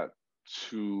day I got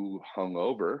too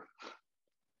hungover.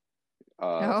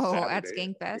 At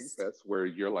Skankfest, where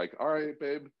you're like, all right,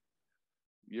 babe,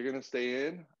 you're gonna stay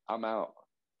in, I'm out.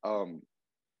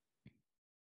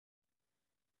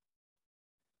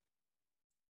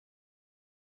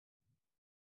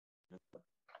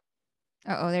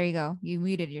 There you go. You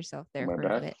muted yourself there for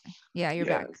a bit. Yeah, you're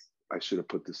back. I should have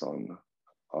put this on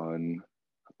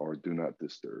or do not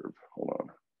disturb. Hold on.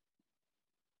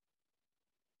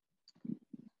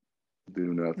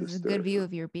 Do not disturb. There's a good view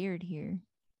of your beard here.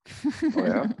 Oh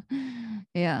yeah?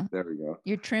 Yeah. There we go.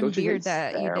 Your trim beard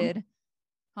that you did.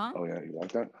 Huh? Oh yeah, you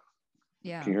like that?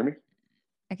 Yeah. Can you hear me?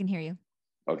 I can hear you.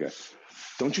 Okay.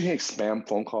 Don't you hate spam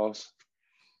phone calls?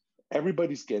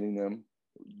 Everybody's getting them.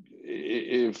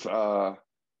 If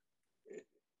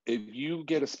you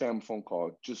get a spam phone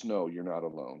call, just know you're not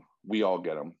alone. We all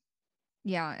get them.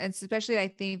 Yeah, and especially I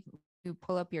think you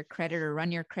pull up your credit or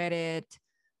run your credit,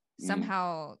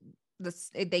 somehow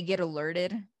they get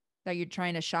alerted that you're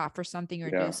trying to shop for something or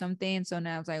do something. So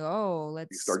now it's like,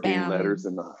 let's you start getting letters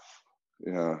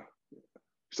you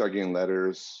start getting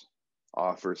letters,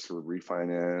 offers for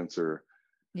refinance, or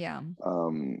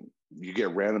you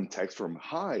get random texts from,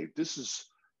 hi, this is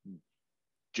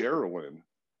Geraldine,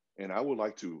 and I would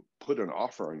like to put an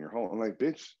offer on your home. I'm like,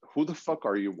 bitch, who the fuck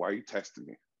are you? Why are you texting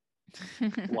me?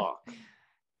 Block.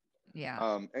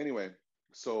 Yeah. Anyway,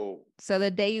 So So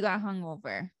the day you got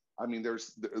hungover. I mean,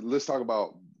 let's talk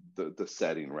about the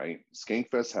setting, right?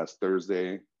 Skankfest has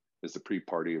Thursday is the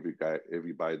pre-party. If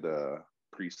you buy the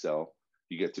pre-sale,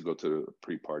 you get to go to the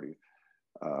pre-party,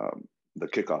 the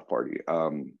kickoff party.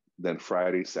 Then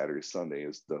Friday, Saturday, Sunday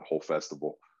is the whole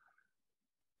festival.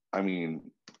 I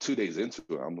mean, 2 days into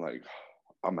it, I'm like,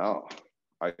 I'm out.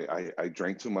 I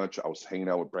drank too much. I was hanging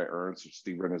out with Brett Ernst,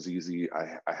 Steve Renazizi.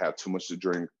 I had too much to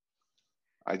drink.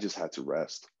 I just had to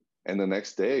rest. And the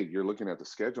next day, you're looking at the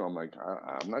schedule. I'm like,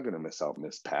 I'm not going to miss out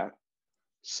Miss Pat.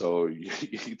 So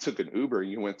you took an Uber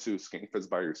and you went to Skankfest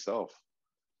by yourself.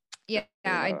 Yeah,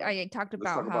 And, I talked let's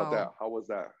about talk how. about that. How was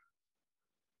that?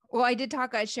 Well, I did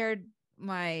talk. I shared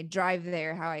my drive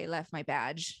there, how I left my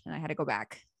badge and I had to go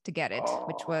back to get it,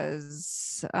 which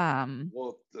was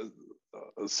Well,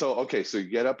 so you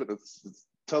get up and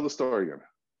tell the story again.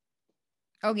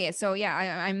 okay. So yeah,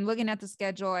 I'm looking at the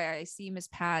schedule. I see Miss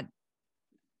Pat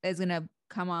is gonna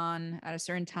come on at a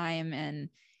certain time, and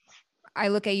I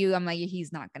look at you. I'm like,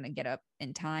 he's not gonna get up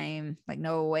in time. Like,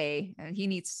 no way. And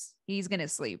he's gonna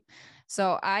sleep.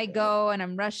 So I go and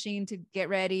I'm rushing to get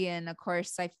ready, and of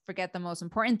course I forget the most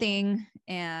important thing,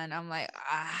 and I'm like,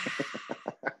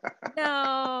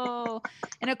 no.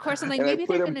 And of course I'm like, And I maybe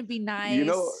put they're him, gonna be nice. you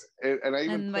know, and I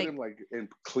even and put like, him like in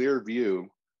clear view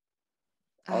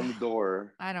on the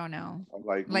door. I don't know. I'm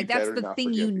like, we Like, that's better the not thing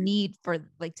forget you these. need for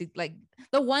like to like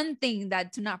the one thing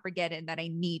that to not forget it that I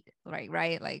need,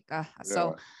 right? Like,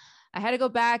 so Yeah. I had to go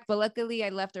back, but luckily I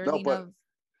left No, early but enough.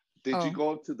 did you Oh.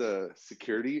 go up to the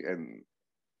security and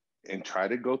try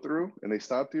to go through, and they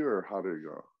stopped you, or how did it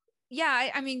go? Yeah,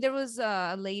 I mean, there was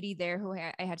a lady there who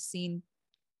I had seen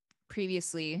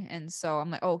previously, and so I'm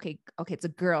like, oh, okay, it's a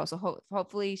girl, so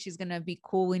hopefully she's gonna be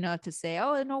cool enough to say,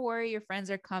 oh, no worry, your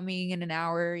friends are coming in an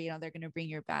hour, they're gonna bring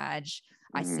your badge.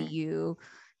 I see you.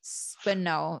 But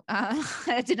no,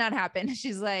 it did not happen.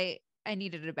 She's like, I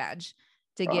needed a badge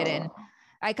to get in.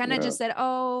 I kind of Yeah. just said,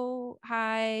 oh,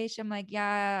 hi. I'm like,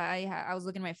 yeah, I was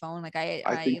looking at my phone, like I think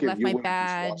I if left you my would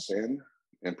have just badge. walked in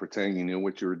and pretend you knew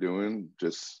what you were doing,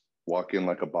 just walk in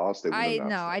like a boss, they would have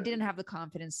not. I didn't have the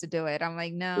confidence to do it. I'm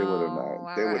like, They would have no,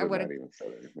 not. They would I have would not have. even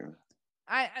said anything.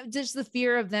 I just the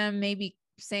fear of them maybe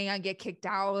saying I get kicked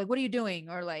out. Like, what are you doing?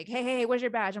 Or like, hey, where's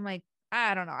your badge? I'm like,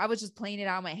 I don't know. I was just playing it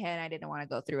out in my head. I didn't want to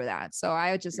go through with that. So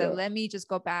I just said, let me just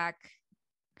go back,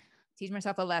 teach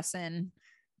myself a lesson,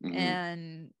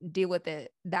 and deal with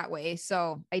it that way.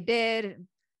 So I did.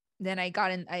 Then I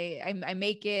got in. I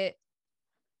make it,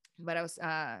 but I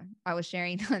was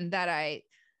sharing that I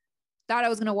thought I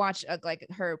was gonna watch like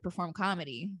her perform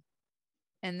comedy,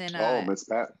 and then Miss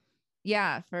Pat.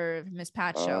 Yeah, for Miss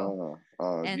Pat show.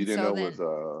 And you didn't so know then it was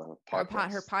a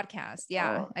podcast. her podcast.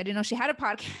 Yeah. I didn't know she had a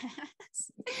podcast.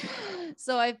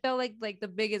 So I felt like the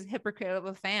biggest hypocrite of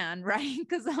a fan, right?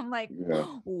 Because I'm like,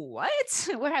 what?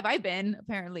 Where have I been?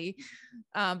 Apparently.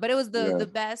 But it was the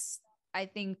best, I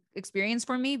think, experience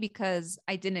for me because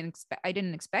I didn't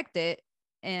expect it.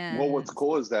 And well, what's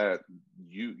cool is that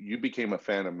you became a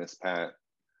fan of Miss Pat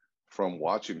from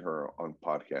watching her on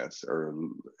podcasts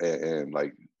and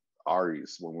like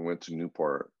Ari's. When we went to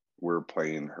Newport, we're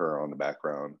playing her on the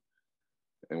background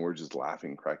and we're just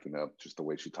laughing, cracking up, just the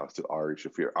way she talks to Ari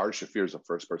Shafir. Ari Shafir is the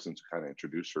first person to kind of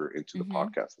introduce her into the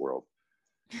podcast world.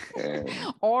 And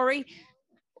Ori.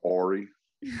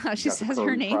 She says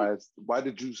her name. Fries. Why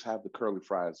did you have the curly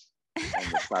fries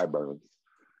and the sideburns?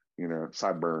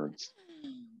 Sideburns.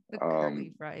 The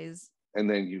curly fries. And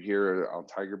then you hear her on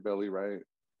Tiger Belly, right?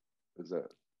 Is that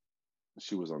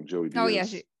she was on Joey Diaz? Oh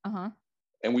yeah,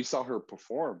 And we saw her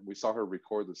perform. We saw her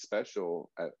record the special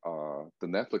at the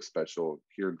Netflix special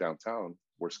here in downtown,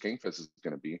 where Skankfest is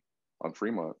going to be on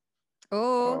Fremont.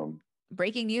 Oh,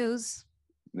 breaking news!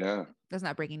 Yeah, that's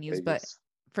not breaking news, Vegas.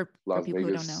 but for people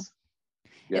who don't know,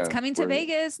 it's coming to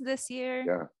Vegas this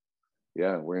year.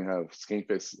 Yeah, we're gonna have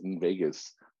Skankfest in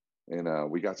Vegas,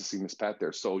 and we got to see Miss Pat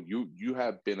there. So you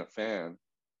have been a fan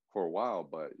for a while,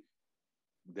 but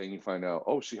then you find out,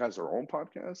 oh, she has her own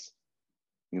podcast.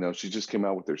 She just came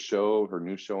out with her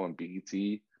new show on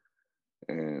BET.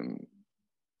 And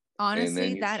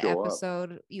honestly, that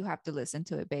episode, you have to listen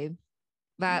to it, babe.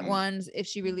 That one, if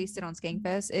she released it on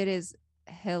Skankfest, it is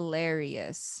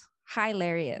hilarious.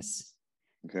 Hilarious.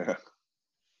 Yeah.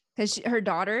 Because her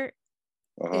daughter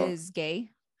is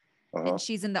gay and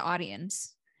she's in the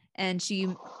audience. And she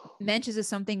mentions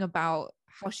something about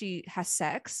how she has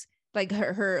sex, like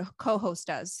her co-host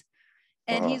does.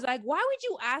 And he's like, why would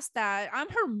you ask that? I'm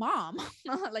her mom,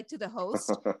 like to the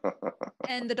host.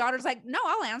 And the daughter's like, no,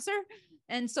 I'll answer.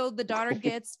 And so the daughter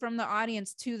gets from the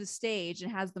audience to the stage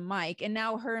and has the mic. And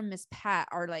now her and Miss Pat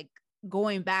are like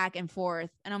going back and forth.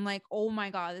 And I'm like, oh my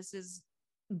God, this is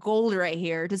gold right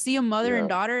here to see a mother and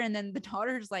Yeah. daughter. And then the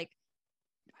daughter's like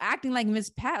acting like Miss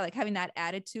Pat, like having that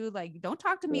attitude, like, don't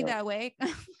talk to me Yeah. that way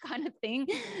kind of thing.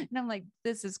 And I'm like,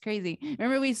 this is crazy.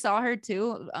 Remember we saw her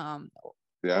too,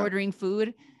 Yeah. ordering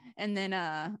food. And then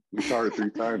We saw her 3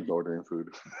 times ordering food.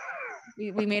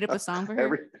 we made up a song for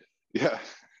her. Yeah.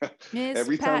 Miss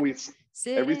Every Pat time we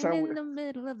sitting in we- the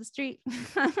middle of the street.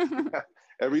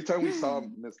 every time we saw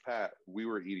Miss Pat, we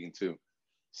were eating too.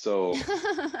 So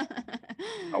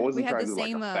I wasn't we had trying the to do, like,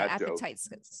 a same fat joke. appetite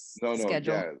no,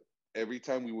 schedule. yeah. Every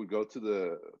time we would go to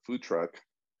the food truck,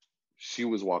 she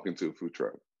was walking to a food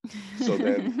truck. So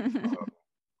then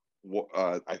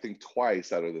I think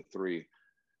twice out of the 3,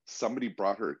 somebody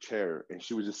brought her a chair and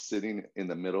she was just sitting in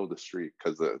the middle of the street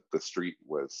because the street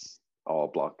was all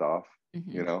blocked off,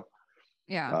 Mhm. you know.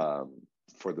 Yeah.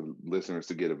 For the listeners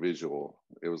to get a visual,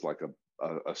 it was like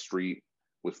a street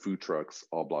with food trucks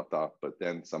all blocked off, but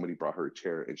then somebody brought her a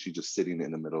chair and she's just sitting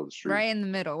in the middle of the street, Right in the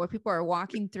middle where people are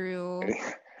walking through.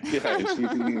 yeah, and she's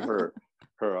eating her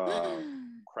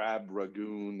crab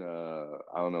ragoon,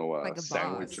 I don't know, Like a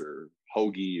sandwich boss. or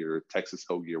hoagie or Texas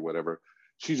hoagie or whatever.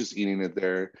 She's just eating it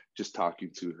there, just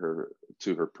talking to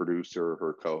her producer,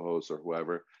 her co-host, or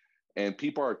whoever. And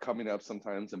people are coming up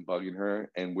sometimes and bugging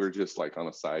her, and we're just like on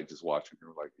the side, just watching her,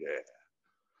 like, yeah,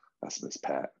 that's Miss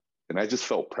Pat. And I just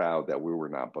felt proud that we were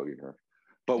not bugging her.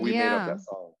 But we made up Yeah. that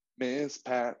song, Miss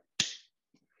Pat,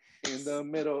 in the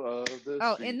middle of the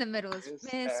Oh, street. in the middle is Miss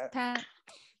Miss Pat. Pat.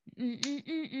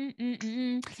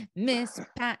 Miss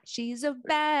Pat, she's a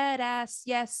badass.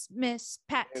 Yes, Miss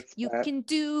Pat. Miss You Pat. can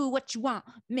do what you want,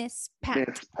 Miss Pat.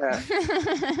 Miss Pat.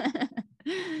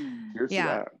 Here's to Yeah.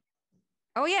 that.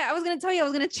 Oh yeah, I was gonna tell you I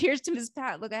was gonna cheers to Miss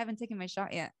Pat. Look, I haven't taken my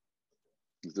shot yet.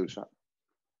 Let's do a shot.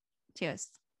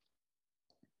 Cheers.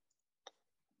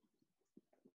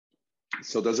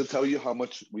 So does it tell you how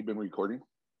much we've been recording?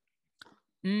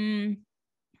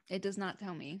 It does not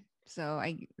tell me. So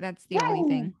that's the only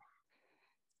thing.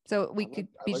 So we could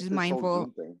be just this whole mindful.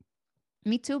 Zoom thing.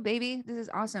 Me too, baby. This is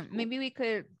awesome. Maybe we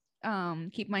could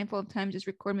keep mindful of time, just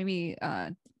record maybe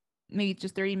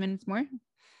just 30 minutes more.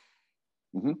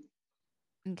 Mhm.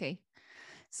 Okay.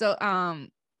 So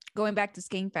going back to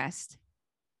Skankfest,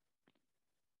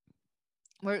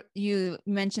 where you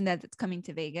mentioned that it's coming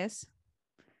to Vegas.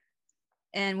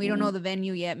 And we don't know the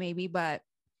venue yet, maybe, but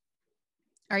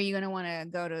are you gonna want to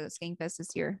go to Skankfest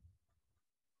this year?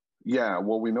 Yeah,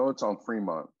 well, we know it's on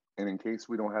Fremont, and in case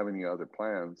we don't have any other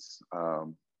plans, I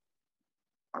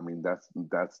mean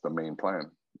that's the main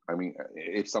plan. I mean,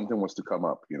 if something was to come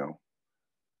up, you know,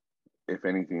 if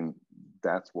anything,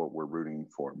 that's what we're rooting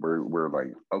for. We're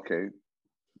like, okay,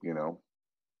 you know,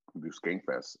 do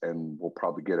Skankfest, and we'll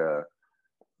probably get a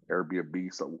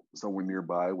Airbnb somewhere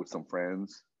nearby with some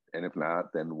friends, and if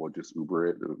not, then we'll just Uber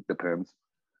it. It depends.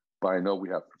 But I know we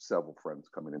have several friends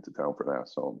coming into town for that,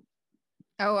 so.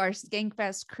 Oh, our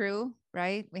Skankfest crew,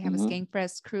 right? We have a Mhm.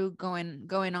 Skankfest crew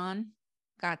going on.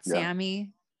 Got Yeah.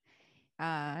 Sammy,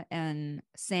 and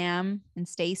Sam and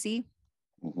Stacy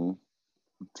Mm-hmm.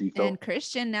 Tito. and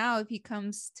Christian. Now, if he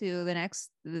comes to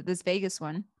this Vegas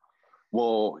one,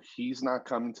 Well, he's not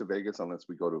coming to Vegas unless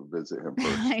we go to visit him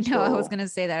first. I know. I was So gonna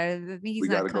say that. I think he's we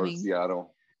got not to go to coming.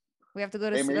 Seattle. We have to go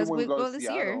to. Hey, maybe Let's when we go go to this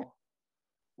year. Seattle,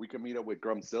 we can meet up with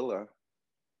Grumzilla,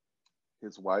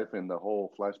 his wife, and the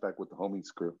whole Flashback with the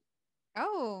Homies crew.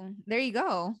 Oh, there you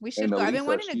go. We should And go. I've been Elisa,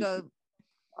 wanting to she's-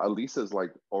 go. Lisa's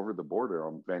like over the border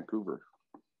on Vancouver.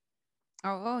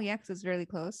 Oh yeah, because it's really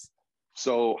close.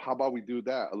 So how about we do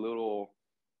that? A little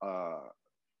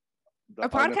the A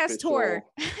podcast tour.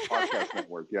 unofficial podcast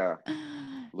network. Yeah.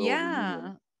 Little Yeah,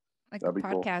 reunion. like That'd a be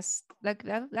cool. podcast. Like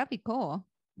that'd be cool.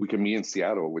 We can meet in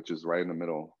Seattle, which is right in the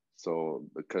middle. So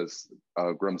because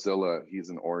Grumzilla, he's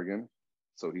in Oregon,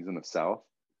 so he's in the south.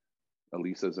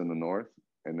 Elisa's in the north,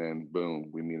 and then boom,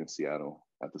 we meet in Seattle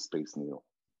at the Space Needle.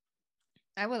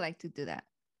 I would like to do that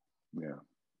Yeah,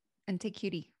 and take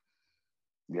Cutie,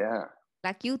 yeah,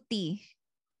 la cutie,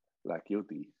 La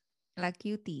Cutie. la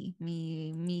cutie,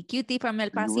 me cutie from El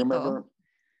Do you Pasito. remember?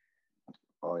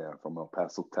 Oh yeah, from El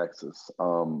Paso, Texas.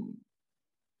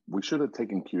 We should have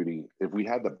taken Cutie. If we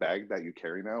had the bag that you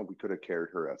carry now, we could have carried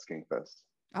her at Skankfest.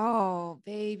 Oh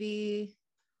baby,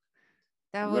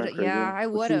 that Isn't that would crazy? I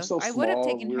But would she have. was so I would have small,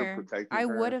 taken we were her. protecting I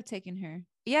her. would have taken her.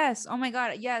 Yes. Oh my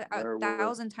God. Yeah. There A we were.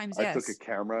 1,000 times. I Yes. took a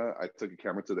camera. I took a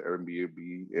camera to the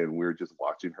Airbnb, and we were just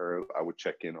watching her. I would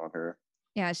check in on her.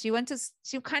 Yeah, she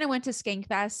kind of went to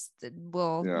Skankfest.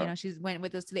 Well, Yeah. you know, she went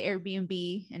with us to the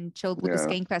Airbnb and chilled with the Yeah.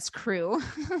 Skankfest crew.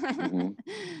 Mhm.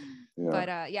 Yeah.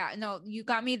 But yeah, no, you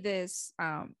got me this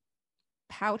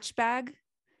pouch bag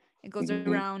It goes Mhm.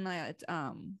 around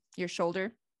your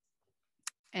shoulder,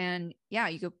 and yeah,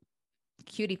 you could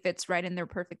cutie fits right in there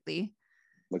perfectly.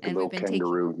 Like a And little we've been taking-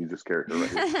 kangaroo. You just carry her right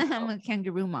here. I'm a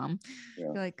kangaroo mom. Yeah.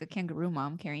 I feel like a kangaroo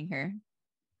mom carrying her.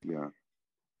 Yeah.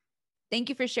 Thank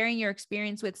you for sharing your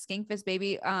experience with Skankfest,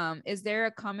 baby. Is there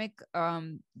a comic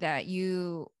that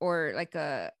you, or like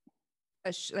a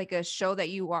show that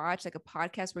you watch, like a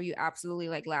podcast where you absolutely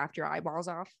like laughed your eyeballs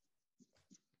off,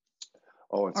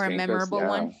 Oh, it's or a memorable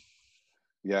one?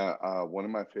 Yeah. One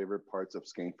of my favorite parts of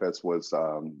Skankfest was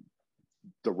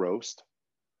the roast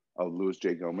of Louis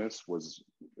J. Gomez.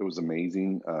 It was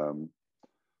amazing.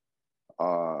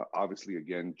 Obviously,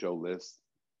 again, Joe List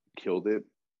killed it.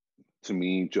 To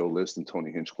me, Joe List and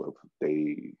Tony Hinchcliffe,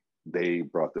 they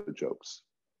brought the jokes.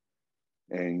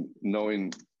 And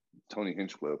knowing Tony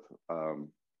Hinchcliffe,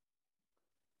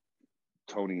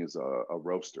 Tony is a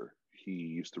roaster. He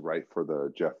used to write for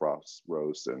the Jeff Ross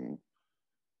roast, and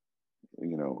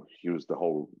he was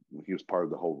part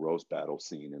of the whole roast battle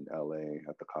scene in LA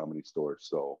at the Comedy Store.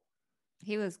 So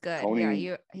He was good.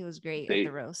 Tony, he was great at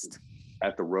the roast.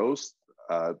 At the roast,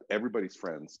 everybody's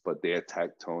friends, but they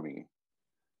attacked Tony,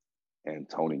 and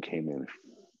Tony came in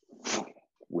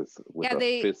with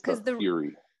a fist of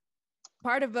fury.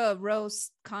 Part of a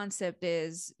roast concept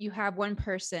is you have one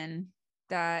person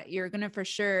that you're gonna, for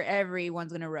sure,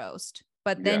 everyone's gonna roast,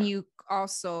 but then you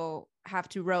also have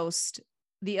to roast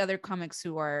the other comics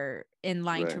who are in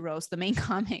line to roast the main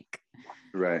comic.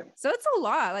 Right. So it's a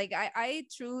lot. Like I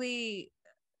truly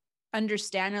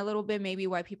understand a little bit maybe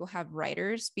why people have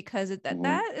writers, because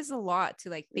that is a lot to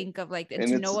like think of, like, and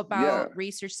to know about,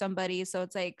 research somebody. So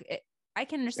it's like I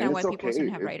can understand why people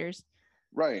shouldn't have writers.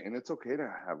 Right. And it's okay to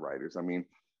have writers. I mean,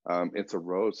 it's a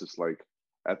roast. It's like,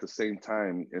 at the same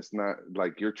time, it's not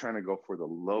like you're trying to go for the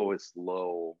lowest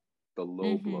low, the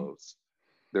low blows.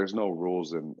 There's no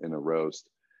rules in a roast.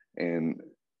 And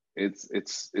it's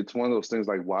one of those things,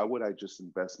 like, why would I just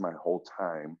invest my whole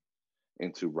time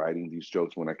into writing these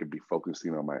jokes when I could be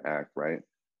focusing on my act, right?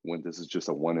 When this is just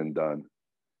a one and done.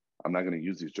 I'm not going to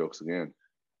use these jokes again.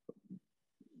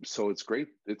 So it's great.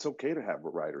 It's okay to have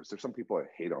writers. There's some people that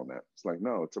hate on that. It's like,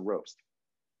 no, it's a roast.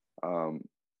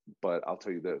 But I'll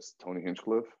tell you this, Tony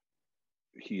Hinchcliffe,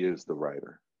 he is the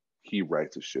writer. He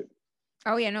writes his shit.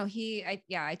 Oh yeah, no,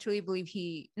 I truly believe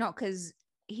because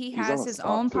he has his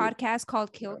own podcast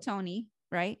called Kill Tony,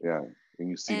 right? Yeah, and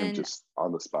you see him just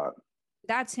on the spot.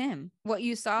 That's him. What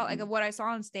you saw, like what I saw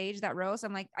on stage, that roast,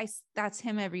 I'm like, that's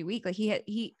him every week. Like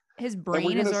his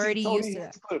brain is already used to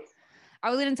that. I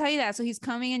was going to tell you that. So he's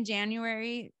coming in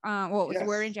January.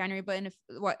 We're in January,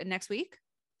 but next week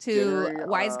to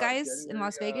Wise Guys in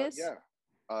Las Vegas.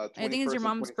 I think it's your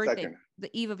mom's birthday, the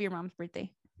eve of your mom's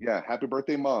birthday. Yeah, happy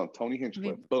birthday, Mom. Tony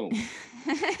Hinchcliffe. Boom.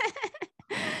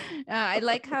 I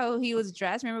like how he was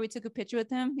dressed. Remember, we took a picture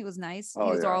with him. He was nice. He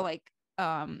was all like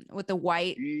with the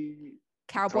white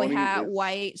cowboy hat,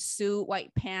 white suit,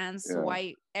 white pants,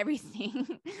 white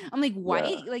everything. I'm like,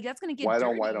 white? Like, that's gonna get white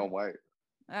dirty. on white.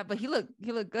 But he looked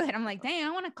good. I'm like, dang, I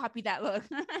want to copy that look.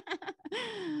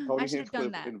 Tony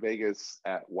Hinchcliffe in Vegas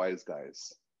at Wise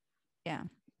Guys. Yeah.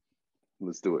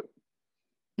 Let's do it.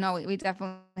 No, we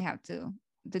definitely have to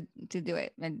do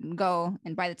it and go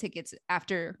and buy the tickets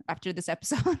after this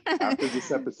episode. After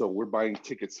this episode, we're buying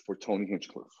tickets for Tony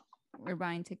Hinchcliffe. We're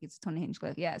buying tickets to Tony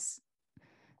Hinchcliffe. Yes.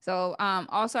 So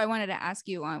also I wanted to ask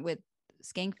you with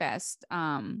Skankfest,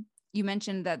 you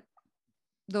mentioned that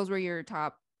those were your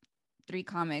top 3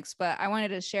 comics, but I wanted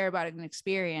to share about an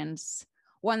experience,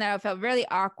 one that I felt really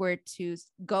awkward to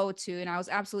go to. And I was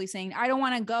absolutely saying, I don't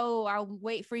want to go. I'll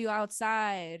wait for you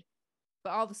outside.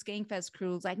 But all the Skankfest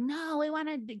crew was like, no, we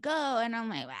wanted to go. And I'm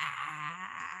like,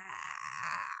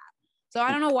 So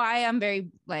I don't know why I'm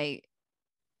very like,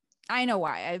 I know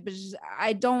why.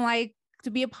 I don't like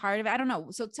to be a part of it. I don't know.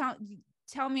 So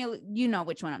tell me, you know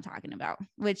which one I'm talking about,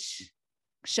 which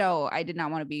show I did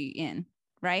not want to be in,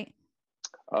 right?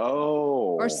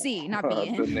 Oh. Or see, not be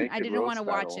in. I didn't want to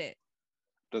watch it.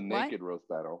 The naked roast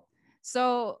battle.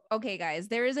 So, okay, guys,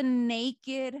 there is a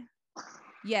naked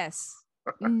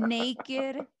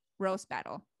roast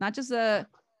battle. Not just and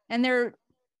they're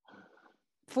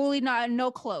fully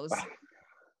no clothes.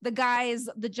 The guys,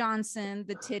 the Johnson,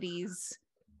 the titties,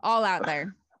 all out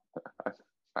there.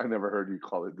 I never heard you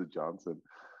call it the Johnson.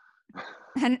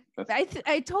 And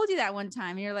I told you that one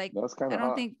time. And you're like, that's kind of I don't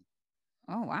hot. think.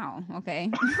 Oh wow.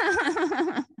 Okay.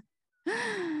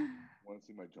 Want to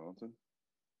see my Johnson?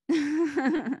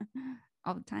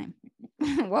 All the time.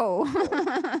 Whoa.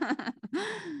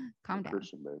 Calm down.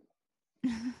 Christian, babe.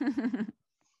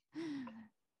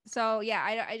 So yeah,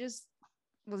 I just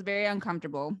was very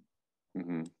uncomfortable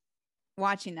Mm-hmm.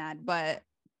 watching that, but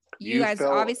You You guys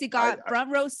felt- obviously got I-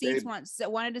 front row seats. babe,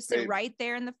 Wanted to sit babe. right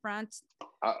there in the front.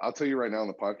 I'll tell you right now on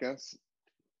the podcast.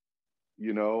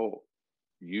 You know,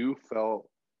 you felt.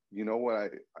 You know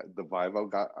what? The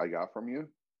vibe I got from you.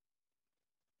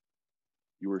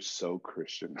 You were so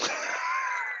Christian.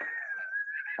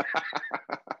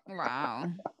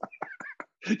 Wow.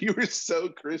 You were so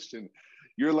Christian.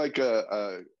 You're like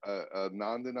a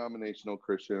non-denominational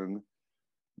Christian.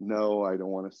 No, I don't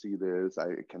want to see this. I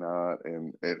cannot.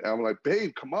 And I'm like,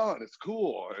 babe, come on, it's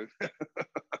cool.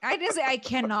 I didn't say I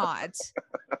cannot.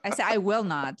 I said I will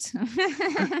not.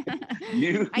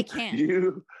 You I can't.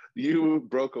 You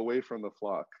broke away from the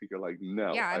flock. You're like,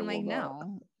 no. Yeah, I I'm like, will not.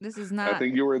 no, this is I not.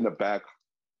 think you were in the back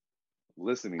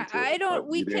listening to I it. don't. but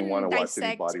We you didn't want can to watch any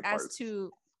dissect body as parts.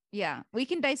 to. Yeah, we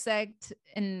can dissect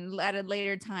and at a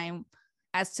later time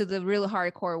as to the real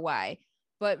hardcore why.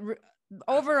 But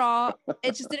overall,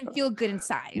 it just didn't feel good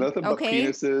inside. Nothing but okay,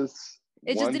 penises.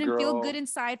 it just one didn't feel girl. good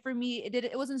inside for me.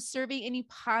 It wasn't serving any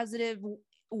positive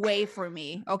way for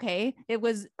me. Okay, it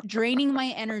was draining my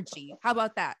energy. How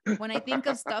about that? When I think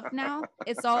of stuff now,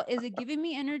 it's all, is it giving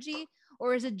me energy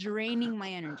or is it draining my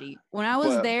energy? When I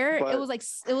was there, it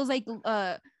was like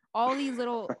all these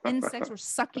little insects were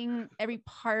sucking every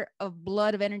part of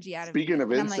blood of energy out of me. Speaking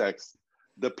of And I'm like, insects,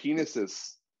 the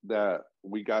penises that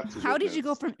we got to how did you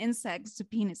go from insects to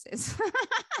penises?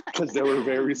 because they were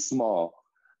very small.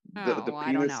 The Oh,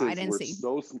 I don't know. I penises didn't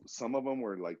were see. some of them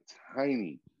were like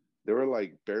tiny. They were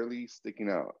like barely sticking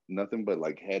out, nothing but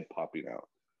like head popping out.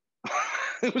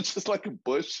 It was just like a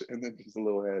bush and then just a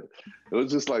little head. It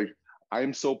was just like,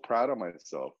 I'm so proud of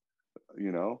myself,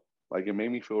 you know, like it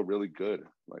made me feel really good.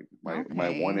 Like my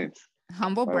Okay. 1 inch,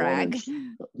 Humble my brag.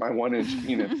 my 1 inch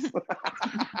penis.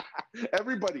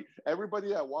 Everybody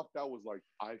that walked out was like,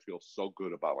 I feel so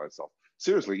good about myself.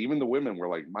 Seriously, even the women were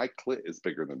like, my clit is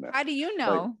bigger than that. How do you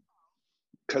know?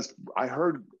 Because I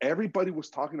heard everybody was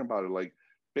talking about it. Like,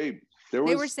 babe, They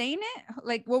were saying it?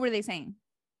 Like, what were they saying?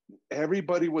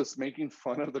 everybody was making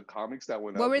fun of the comics that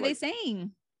went up. What were they like,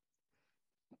 saying?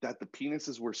 that the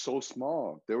penises were so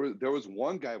small. There was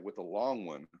one guy with a long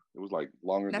one. It was like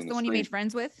longer That's than the one you screen. made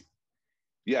friends with?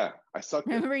 Yeah, I sucked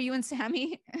it. Remember you and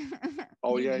Sammy?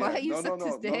 Oh yeah, Why yeah. you No, sucked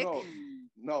his dick?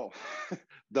 No.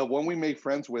 The one we made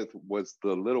friends with was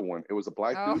the little one. It was a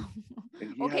black dude. Oh,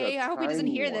 And he had okay. a I hope he doesn't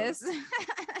tiny hear one. this.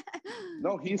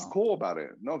 No, he's cool about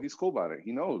it. No, he's cool about it.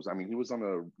 He knows. I mean, he was on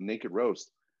a naked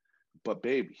roast. But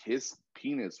babe, his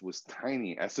penis was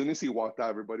tiny. As soon as he walked out,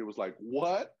 everybody was like,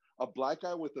 "What? A black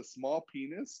guy with a small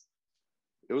penis?"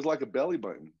 It was like a belly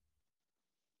button.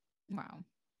 Wow.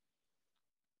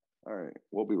 All right,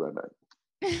 we'll be right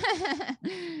back.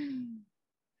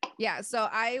 Yeah, so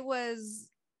I was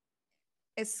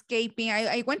escaping.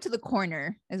 I went to the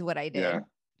corner is what I did. Yeah.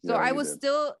 So Yeah, I you was did.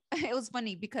 still, it was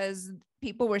funny because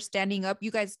people were standing up. You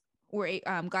guys were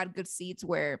got good seats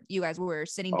where you guys were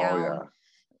sitting Oh down, yeah.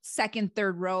 second,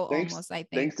 third row Thanks- almost, I think.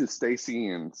 Thanks to Stacy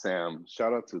and Sam.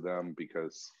 Shout out to them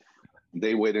because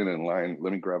they waited in line.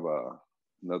 Let me grab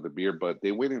another beer, but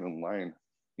they waited in line,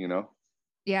 you know?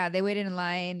 Yeah, they waited in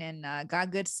line and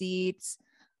got good seats.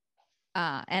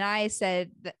 And I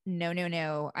said,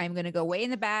 no, I'm going to go way in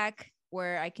the back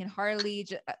where I can hardly,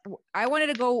 I wanted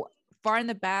to go far in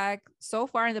the back, so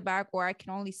far in the back where I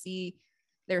can only see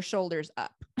their shoulders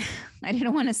up. I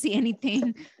didn't want to see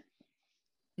anything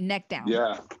neck down.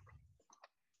 Yeah.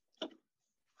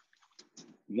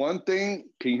 One thing,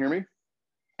 can you hear me?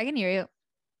 I can hear you.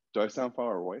 Do I sound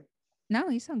far away? No,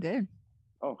 you sound good.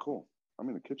 Oh, cool. I'm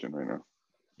in the kitchen right now.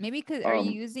 Maybe because are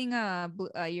you using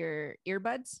your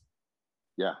earbuds?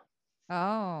 Yeah.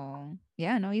 Oh,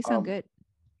 yeah. No, you sound good.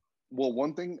 Well,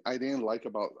 one thing I didn't like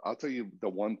about, I'll tell you the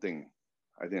one thing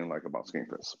I didn't like about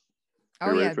Skankfest. Oh,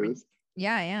 You ready yeah. for this?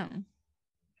 Yeah, I am.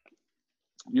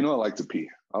 You know I like to pee.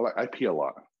 I pee a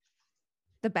lot.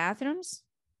 The bathrooms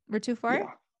were too far? Yeah.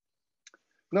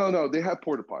 No, they have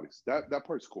porta potties. That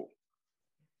part's cool.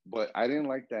 But I didn't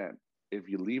like that if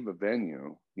you leave a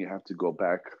venue, you have to go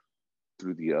back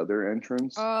through the other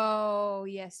entrance. Oh,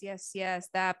 yes.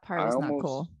 That part was not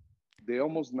cool. They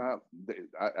almost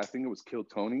I think it was Kill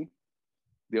Tony.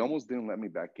 They almost didn't let me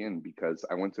back in because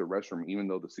I went to the restroom, even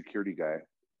though the security guy,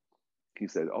 he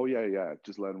said, "Oh yeah,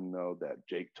 just let him know that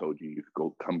Jake told you could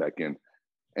go come back in."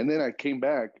 And then I came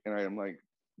back and I'm like,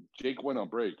 Jake went on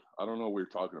break. I don't know what we're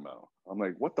talking about. I'm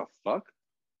like, what the fuck?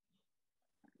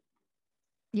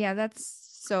 Yeah, that's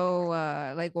so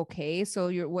like, okay. So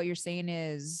what you're saying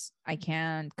is I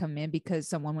can't come in because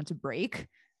someone went to break.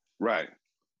 Right.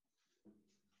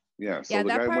 Yeah. So Yeah, the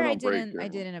that guy part went I on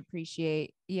break. didn't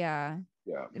appreciate. Yeah.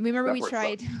 Yeah. Remember that we part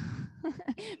tried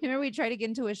remember we tried to get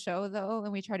into a show though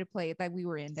and we tried to play it like we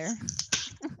were in there.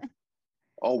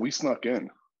 Oh, we snuck in.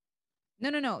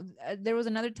 No. There was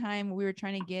another time we were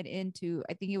trying to get into,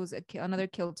 I think it was another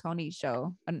Kill Tony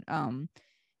show.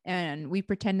 And we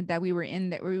pretended that we were in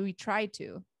there. We tried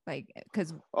to, like,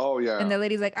 because, Oh yeah. and the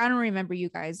lady's like, I don't remember you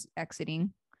guys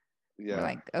exiting. Yeah. We're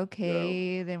like,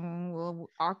 okay, then we'll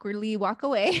awkwardly walk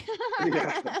away.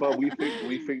 Yeah. But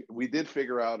we did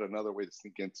figure out another way to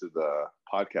sneak into the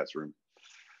podcast room.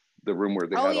 The room where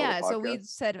they had all the podcasts. So we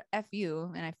said F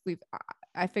you, and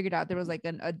I figured out there was like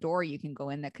a door you can go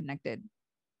in that connected.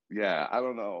 Yeah, I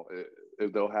don't know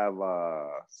if they'll have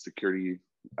security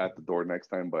at the door next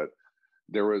time, but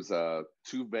there was 2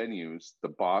 venues. The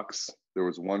Box, there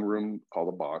was one room called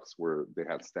the Box where they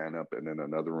had stand up, and then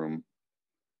another room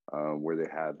where they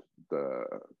had the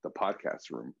podcast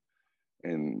room,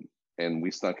 and we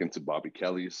snuck into Bobby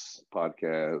Kelly's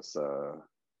podcast.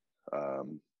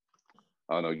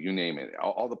 I don't know, you name it.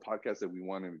 All the podcasts that we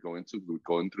wanted to go into, we would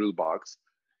go in through the Box,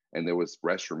 and there was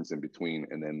restrooms in between,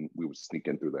 and then we would sneak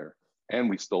in through there. And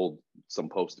we stole some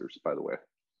posters, by the way.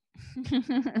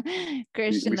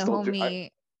 Christian, the homie.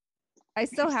 I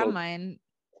still have mine.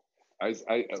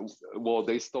 Well,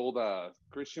 they stole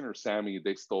Christian or Sammy.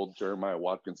 They stole Jeremiah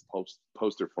Watkins'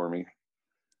 poster for me,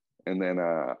 and then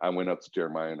I went up to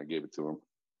Jeremiah and I gave it to him,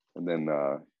 and then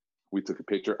we took a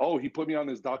picture. Oh, he put me on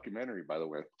his documentary, by the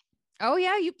way. Oh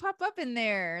yeah, you pop up in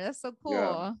there. That's so cool.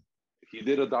 Yeah. He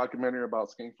did a documentary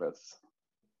about Skankfest.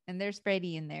 And there's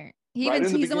Freddie in there.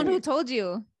 He's the one who told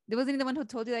you. Wasn't he the one who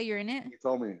told you that you're in it? He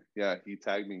told me. Yeah, he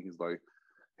tagged me. He's like,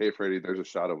 hey, Freddie, there's a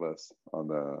shot of us on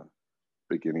the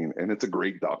beginning. And it's a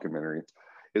great documentary.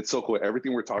 It's so cool.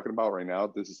 Everything we're talking about right now,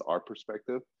 this is our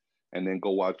perspective. And then go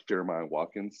watch Jeremiah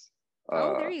Watkins.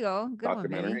 There you go. Good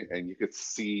documentary. One, and you could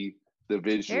see the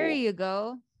visual. There you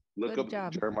go. Look Good up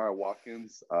job. Jeremiah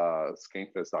Watkins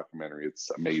Skankfest documentary.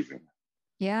 It's amazing.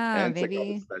 Yeah, and baby. Check out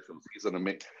the specials. He's an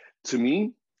amazing. To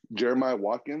me, Jeremiah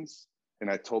Watkins,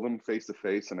 and I told him face to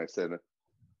face, and I said,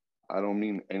 I don't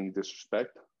mean any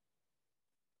disrespect,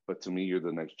 but to me, you're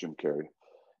the next Jim Carrey.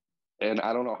 And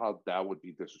I don't know how that would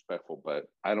be disrespectful, but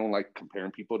I don't like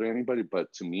comparing people to anybody.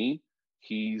 But to me,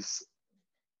 he's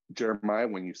Jeremiah.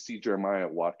 When you see Jeremiah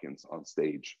Watkins on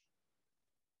stage,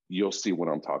 you'll see what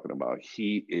I'm talking about.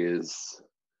 He is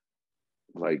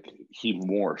like, he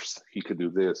morphs. He could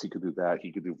do this. He could do that.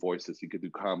 He could do voices. He could do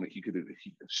comedy. He could do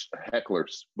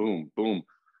hecklers. Boom, boom.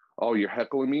 Oh, you're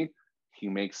heckling me? He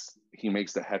makes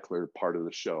the heckler part of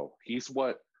the show. He's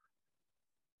what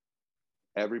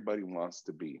everybody wants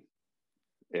to be.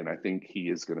 And I think he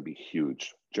is going to be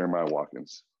huge. Jeremiah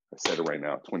Watkins. I said it right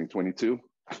now. 2022.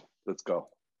 Let's go.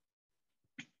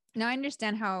 Now I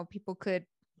understand how people could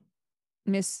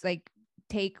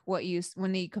take what you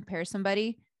when they compare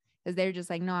somebody, because they're just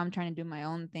like, no, I'm trying to do my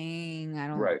own thing. I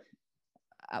don't. Right.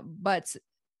 But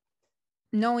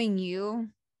knowing you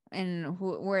and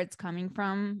where it's coming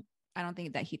from, I don't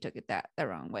think that he took it the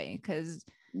wrong way, because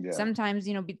sometimes,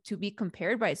 to be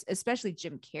compared by, especially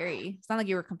Jim Carrey, it's not like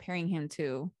you were comparing him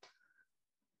to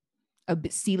a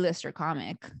C-lister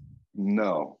comic.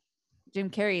 No. Jim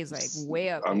Carrey is like way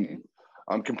up there.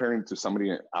 I'm comparing to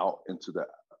somebody out into the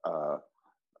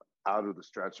out of the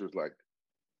stretchers, like,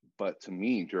 but to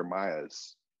me, Jeremiah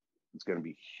is going to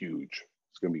be huge.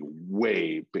 It's going to be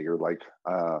way bigger. Like,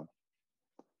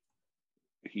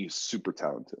 he's super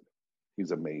talented.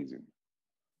 He's amazing.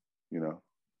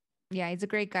 Yeah, he's a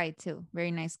great guy too.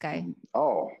 Very nice guy.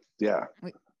 Oh yeah.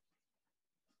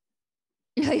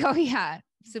 You're like, oh yeah,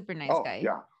 super nice guy.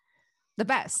 Yeah. The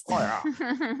best. Oh yeah.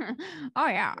 Oh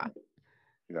yeah.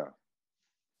 Yeah.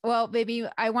 Well, baby,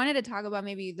 I wanted to talk about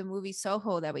maybe the movie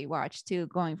Soho that we watched too,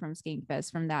 going from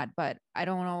Skankfest from that, but I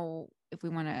don't know if we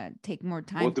want to take more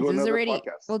time. We'll do another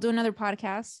podcast. We'll do another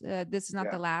podcast. This is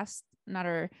not the last.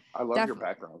 I love your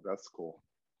background. That's cool.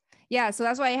 Yeah, so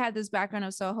that's why I had this background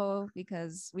of Soho,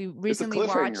 because we recently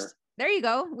watched. There you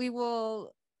go.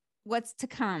 What's to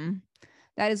come.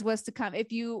 That is what's to come.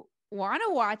 If you want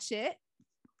to watch it,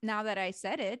 now that I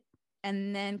said it,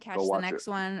 and then catch the next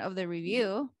one of the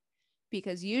review,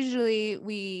 because usually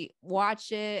we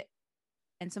watch it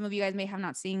and some of you guys may have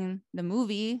not seen the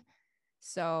movie.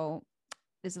 So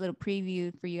there's a little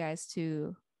preview for you guys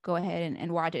to go ahead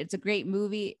and watch it. It's a great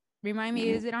movie. Remind me,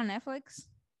 is it on Netflix?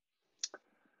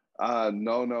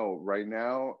 No. Right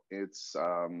now it's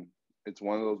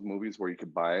one of those movies where you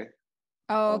could buy.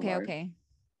 Oh, okay.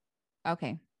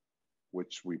 Okay.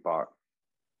 Which we bought.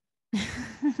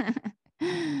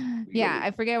 Yeah,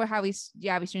 I forget how we streamed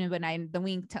it, but the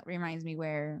link reminds me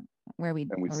where we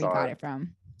got it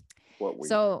from. What week?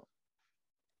 So,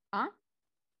 I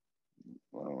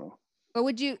don't know. But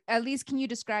would you at least, can you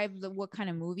describe what kind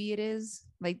of movie it is?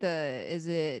 Like is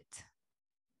it?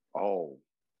 Oh,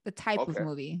 The type of Okay.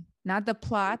 movie, not the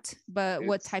plot, but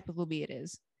what It's type of movie it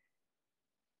is.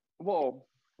 well,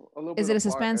 a little Is bit it a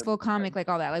of plot suspenseful and comic, like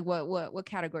all that? Like what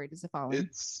category does it fall in?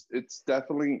 it's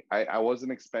definitely I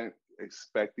wasn't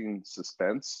expecting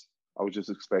suspense. I was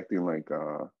just expecting like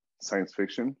science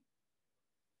fiction,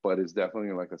 but it's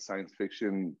definitely like a science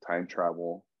fiction time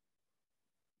travel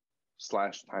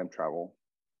slash time travel,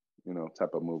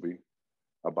 type of movie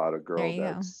about a There girl you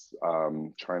go. that's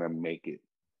trying to make it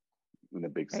in a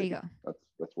big There you city. go.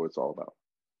 That's what it's all about.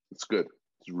 It's good.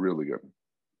 It's really good.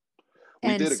 We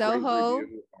And did a great Soho,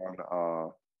 review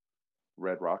on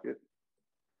Red Rocket.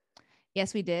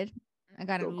 yes, we did. I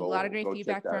got a So lot of great go check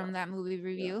feedback that from out. that movie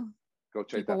review. Go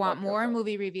check People that want podcast more out.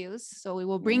 movie reviews, so we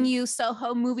will bring you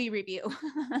Soho movie review.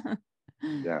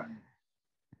 Yeah.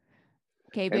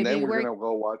 Okay, And then baby. we're gonna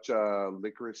go watch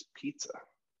Licorice Pizza.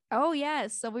 Oh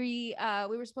yes. So we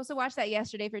were supposed to watch that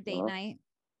yesterday for date Uh-huh. night,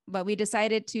 but we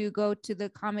decided to go to the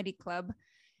comedy club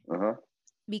Uh-huh.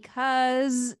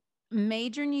 because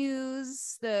major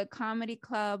news, the comedy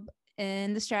club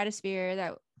in the Stratosphere,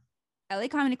 that LA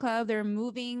Comedy Club, they're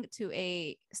moving to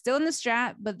still in the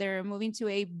Strat, but they're moving to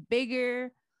a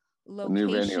bigger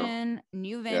location,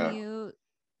 new venue.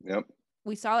 Yep.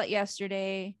 We saw it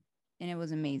yesterday and it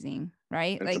was amazing,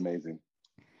 right? It's Like amazing.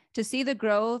 to see the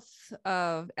growth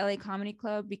of LA Comedy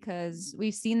Club, because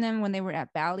we've seen them when they were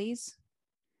at Bally's,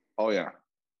 Oh yeah.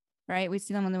 right? We've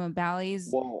seen them when they were at Bally's.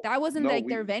 Well, That wasn't no, like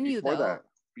their venue though.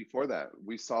 Before that,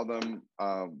 we saw them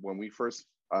when we first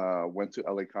went to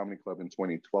LA Comedy Club in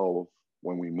 2012.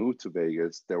 When we moved to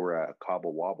Vegas, they were at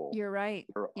Cabo Wabo. You're right.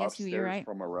 They were Yes, you're upstairs right.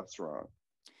 from a restaurant.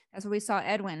 That's where we saw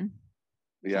Edwin.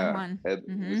 Yeah, Juan.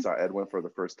 We saw Edwin for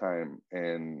the first time,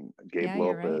 and Gabe Yeah,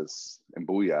 you're right. Lopez and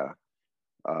Booyah,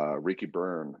 Ricky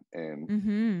Byrne,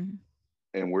 and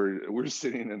we're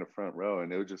sitting in the front row,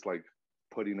 and they were just like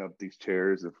putting up these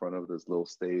chairs in front of this little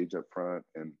stage up front,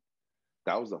 and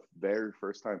that was the very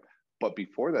first time. But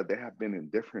before that, they have been in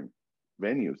different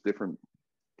venues, different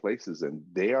places, and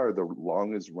they are the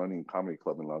longest running comedy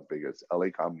club in Las Vegas, LA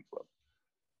Comedy Club,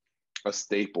 a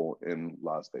staple in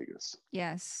Las Vegas.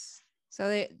 Yes. So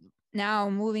they now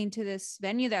moving to this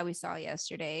venue that we saw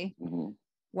yesterday. Mm-hmm.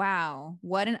 Wow,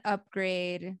 what an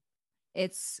upgrade.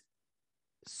 It's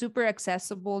super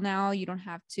accessible now. You don't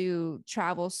have to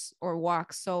travel or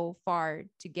walk so far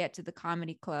to get to the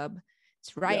comedy club.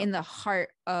 It's right in the heart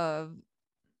of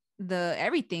the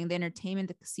everything, the entertainment,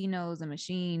 the casinos, the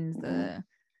machines,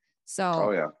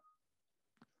 Oh yeah.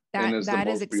 that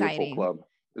is exciting. Club.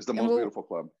 It's the most beautiful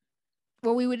club.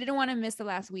 Well, we didn't want to miss the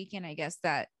last weekend, I guess,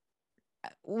 that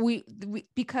we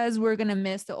because we're gonna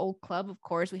miss the old club. Of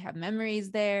course, we have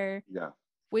memories there. Yeah.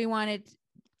 We wanted,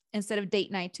 instead of date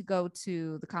night, to go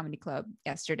to the comedy club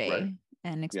yesterday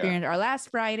and experience our last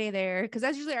Friday there, because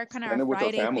that's usually our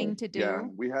Friday thing to do. Yeah,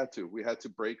 we had to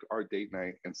break our date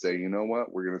night and say, you know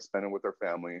what, we're gonna spend it with our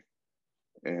family,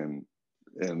 and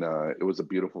it was a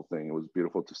beautiful thing. It was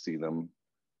beautiful to see them.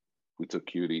 We took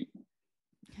Cutie,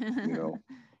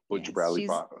 Butch Yes, Bradley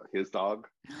brought his dog,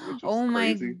 which was oh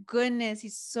my crazy. goodness,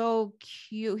 he's so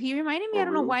cute. He reminded me, I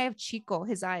don't know why, of Chico.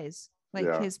 His eyes, like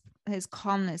his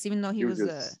calmness, even though he was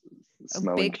a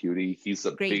smelling big Cutie. He's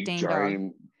a Great big Dane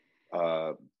giant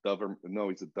Doberman. No,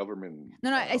 he's a Doberman.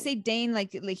 No, I say Dane,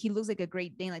 like he looks like a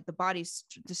Great Dane, like the body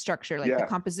the structure, like the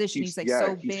composition. He's like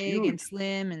so big huge. and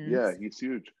slim, and he's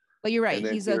huge. But you're right,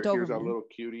 he's a Doberman. Here's our little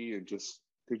Cutie, and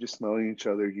they're just smelling each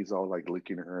other. He's all like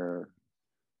licking her,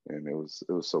 and it was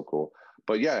so cool.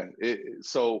 But yeah,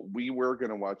 so we were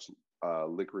gonna watch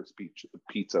Licorice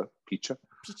Pizza.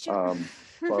 Well,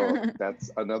 that's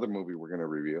another movie we're gonna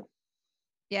review.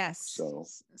 Yes.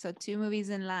 So 2 movies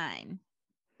in line.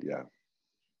 Yeah.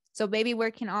 So baby,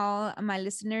 where can all my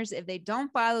listeners, if they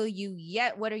don't follow you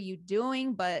yet, what are you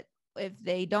doing? But if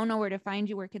they don't know where to find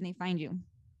you, where can they find you?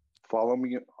 Follow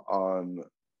me on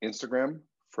Instagram,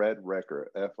 Fred Reker,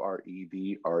 FredReker,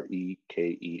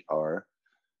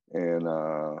 and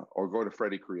or go to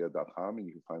freddykorea.com and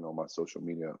you can find all my social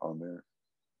media on there.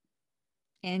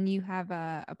 And you have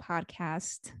a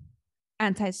podcast,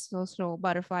 Antisocial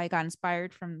Butterfly, got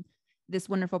inspired from this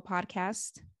wonderful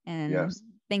podcast. And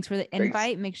thanks for the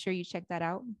invite. Make sure you check that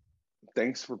out.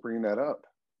 Thanks for bringing that up.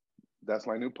 That's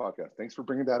my new podcast. Thanks for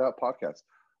bringing that up, podcast.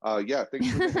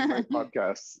 Thanks for bringing my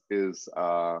podcast is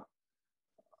our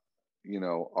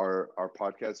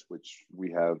podcast, which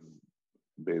we have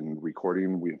been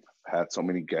recording. We've had so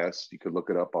many guests. You could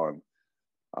look it up on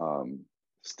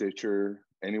Stitcher,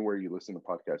 anywhere you listen to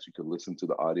podcasts, you could listen to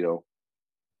the audio.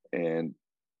 And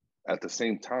at the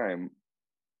same time,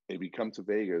 if you come to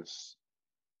Vegas,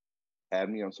 add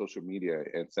me on social media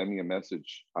and send me a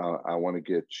message. I want to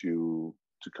get you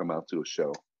to come out to a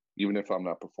show. Even if I'm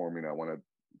not performing, I want to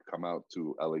come out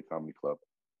to LA Comedy Club.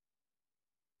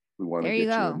 We want to There you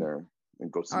get you go. in there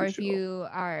and go see Or the if show.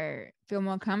 you feel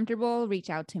more comfortable, reach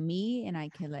out to me and I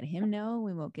can let him know.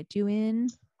 We will get you in.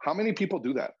 How many people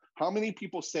do that? How many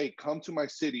people say, come to my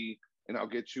city and I'll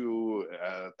get you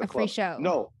the A club? free show.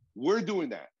 No, we're doing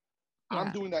that. I'm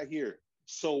Yeah. doing that here.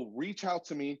 So reach out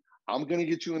to me. I'm going to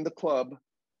get you in the club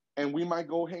and we might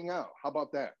go hang out. How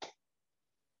about that?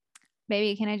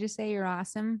 Baby, can I just say you're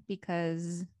awesome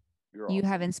because You're you awesome.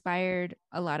 have inspired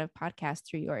a lot of podcasts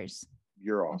through yours.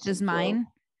 You're awesome. Not just bro. mine.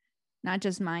 Not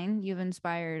just mine. You've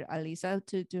inspired Alisa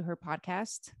to do her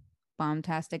podcast,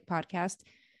 Bombtastic podcast.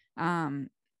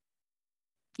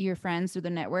 Your friends through the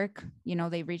network, you know,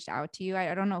 they've reached out to you.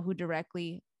 I don't know who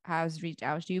directly has reached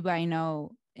out to you, but I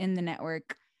know in the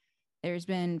network, there's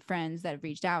been friends that have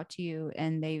reached out to you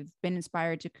and they've been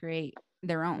inspired to create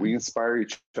their own. We inspire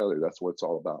each other. That's what it's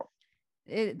all about.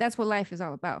 That's what life is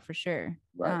all about for sure.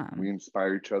 Right. We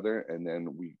inspire each other and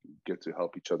then we get to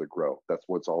help each other grow. That's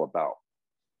what it's all about.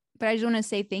 But I just want to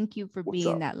say thank you for What's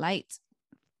being up? that light,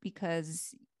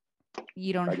 because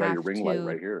you don't I got have your ring to light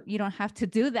right here. You don't have to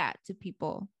do that to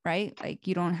people, right? Like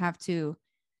you don't have to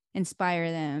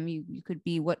inspire them. You could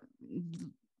be look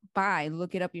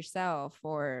it up yourself,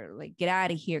 or like get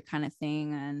out of here kind of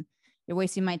thing, and you're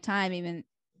wasting my time even.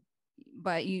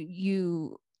 But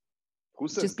you Who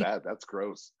says just that? That's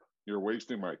gross. You're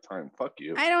wasting my time. Fuck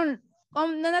you. I don't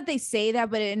none that they say that,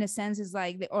 but in a sense is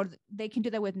like they can do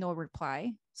that with no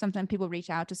reply. Sometimes people reach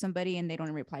out to somebody and they don't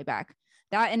reply back.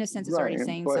 That in a sense is already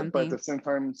saying but something. at the same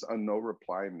time, a no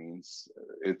reply means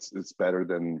it's better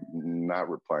than not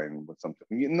replying with something.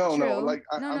 No, True. like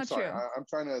No, I'm sorry. true. I'm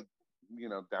trying to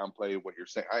downplay what you're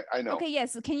saying. I know. Okay,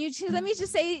 yes. Can you let me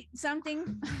just say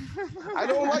something? I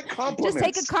don't like compliments. Just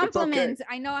take a It's compliment. okay.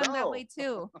 I know I'm that No. way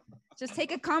too. Just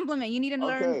take a compliment. You need to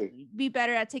learn, Okay. be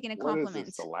better at taking a What is compliment.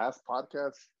 this? The last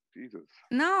podcast? Jesus.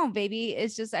 No, baby.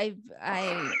 It's just it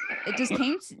just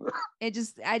came to,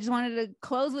 I just wanted to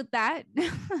close with that.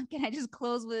 Can I just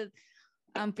close with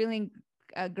I'm feeling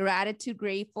gratitude,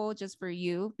 grateful just for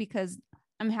you, because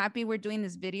I'm happy we're doing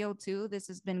this video too. This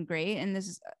has been great, and this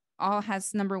is all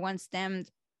has number one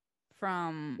stemmed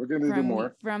from We're gonna do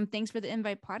more. from Thanks for the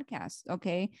Invite podcast.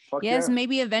 Okay. Fuck Yes, yeah.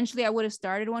 maybe eventually I would have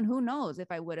started one. Who knows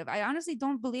if I would have. I honestly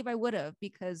don't believe I would have,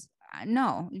 because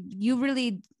no, you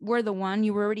really were the one.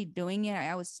 You were already doing it.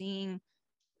 I was seeing,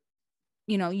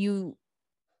 you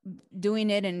doing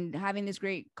it and having these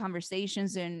great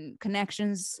conversations and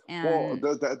connections. And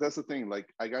Well, that's the thing.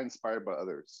 Like, I got inspired by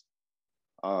others.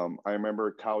 I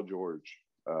remember Kyle George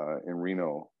in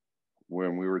Reno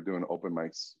when we were doing open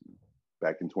mics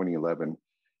back in 2011.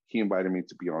 He invited me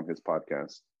to be on his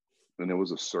podcast, and it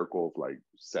was a circle of like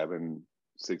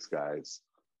 6 guys,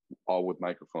 all with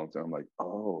microphones. And I'm like,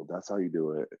 oh, that's how you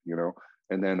do it,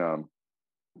 And then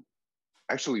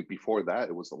actually before that,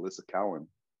 it was Alyssa Cowan,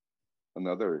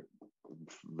 another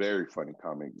very funny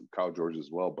comic, Kyle George as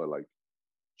well. But like,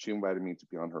 she invited me to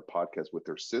be on her podcast with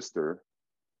her sister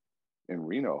in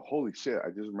Reno. Holy shit. I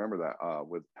just remember that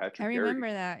with Patrick I Garrity.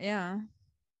 remember that. Yeah.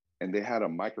 And they had a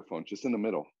microphone just in the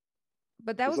middle.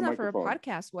 But that Just was a not for a microphone.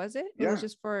 podcast, was it? It Yeah. was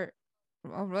just for,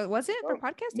 was it for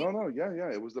podcasting? No.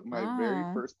 Yeah. It was my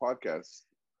very first podcast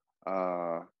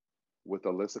with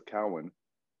Alyssa Cowan.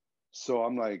 So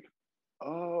I'm like,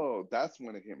 oh, that's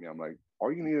when it hit me. I'm like,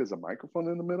 all you need is a microphone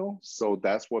in the middle. So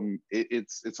that's what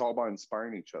it's all about,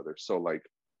 inspiring each other. So like,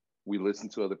 we listen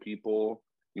to other people,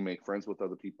 you make friends with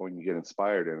other people, and you get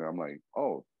inspired. And I'm like,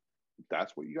 oh,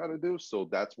 that's what you got to do. So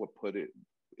that's what put it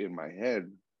in my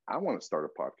head. I want to start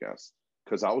a podcast,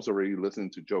 because I was already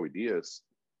listening to Joey Diaz,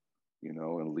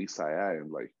 and Lisa I,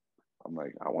 and like, I'm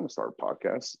like, I want to start a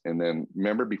podcast. And then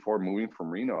remember, before moving from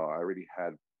Reno, I already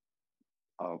had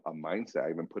a mindset.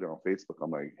 I even put it on Facebook. I'm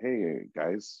like, hey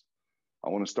guys, I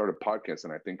want to start a podcast.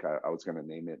 And I think I was going to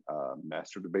name it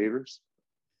Master Debaters.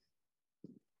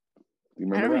 Do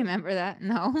you I don't that? remember that.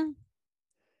 No.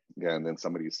 Yeah, and then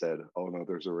somebody said, oh no,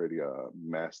 there's already a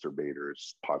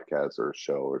Masturbators podcast or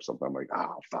show or something. I'm like,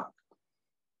 oh fuck.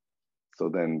 So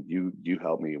then you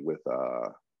helped me with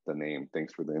the name.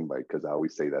 Thanks for the invite, because I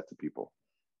always say that to people.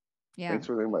 Yeah. Thanks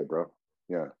for the invite, bro.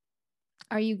 Yeah.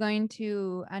 Are you going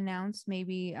to announce?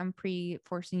 Maybe I'm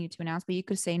forcing you to announce, but you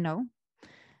could say no.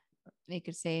 They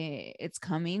could say it's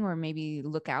coming, or maybe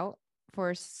look out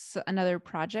for another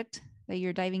project that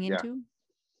you're diving into.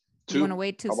 Two. You want to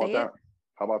wait to say it?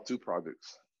 How about 2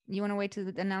 projects? You want to wait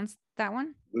to announce that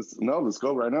one? Let's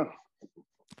go right now.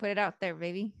 Put it out there,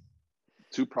 baby.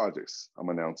 2 projects I'm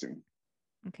announcing.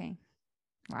 Okay.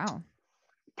 Wow.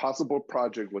 Possible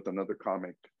project with another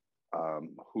comic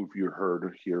who you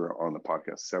heard here on the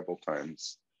podcast several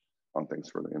times. on Thanks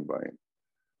for the Invite.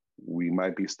 We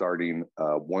might be starting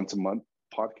a once a month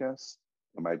podcast.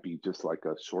 It might be just like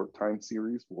a short time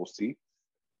series. We'll see.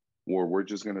 Where we're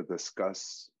just going to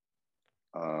discuss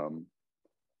our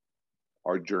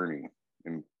journey.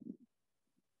 And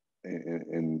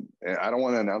I don't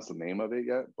want to announce the name of it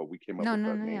yet, but we came up with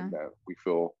a name that we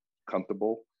feel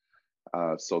comfortable.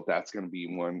 So that's going to be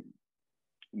one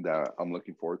that I'm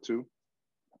looking forward to.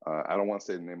 I don't want to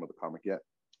say the name of the comic yet.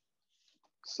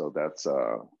 So that's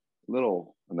a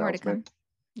little announcement. More to come.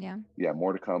 Yeah. Yeah,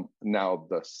 more to come. Now,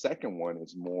 the second one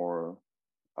is more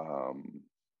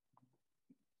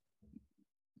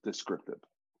descriptive.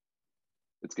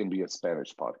 It's going to be a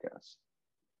Spanish podcast.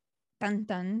 Dun,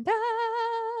 dun, dun.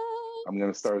 I'm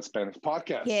going to start a Spanish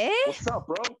podcast. ¿Qué? What's up,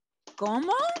 bro?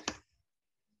 ¿Cómo?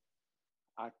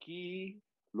 Aquí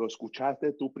lo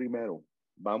escuchaste tú primero.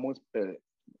 Vamos.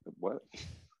 What?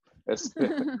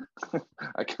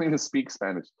 I can't even speak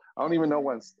Spanish. I don't even know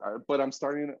once, but I'm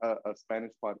starting a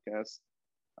Spanish podcast.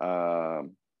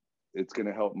 It's going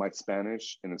to help my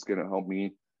Spanish, and it's going to help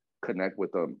me connect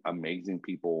with amazing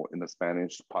people in the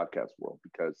Spanish podcast world,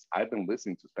 because I've been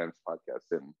listening to Spanish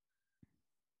podcasts, and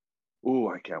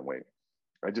I can't wait.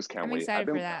 I just can't I'm wait. excited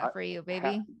for that for you,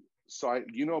 baby. So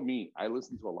you know me, I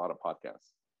listen to a lot of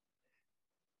podcasts.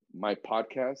 My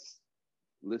podcast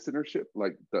listenership,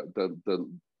 like the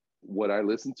what I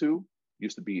listen to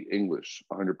used to be English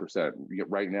 100%.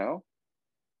 Right now,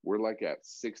 we're like at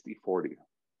 60-40.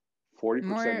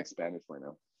 40% Spanish right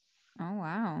now. Oh,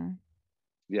 wow.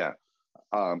 Yeah.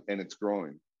 And it's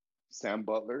growing. Sam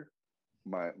Butler,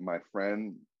 my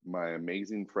friend, my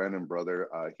amazing friend and brother,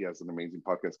 he has an amazing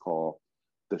podcast called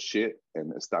The Shit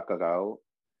and Está Cagado.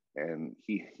 And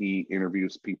he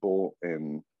interviews people,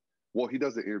 and he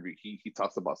does the interview. He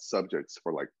talks about subjects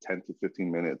for like 10 to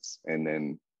 15 minutes, and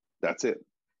then that's it.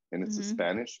 And it's in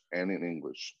Spanish and in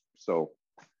English. So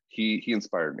he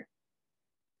inspired me.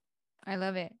 I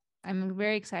love it. I'm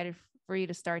very excited for you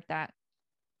to start that.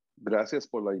 Gracias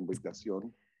por la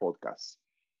invitación, podcast.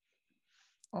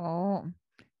 Oh,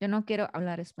 yo no quiero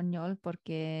hablar español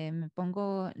porque me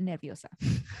pongo nerviosa.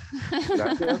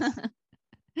 Gracias.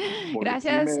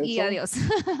 Gracias y adiós.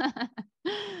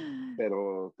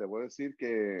 Pero te voy a decir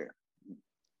que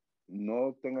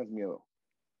no tengas miedo.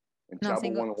 En No, Chavo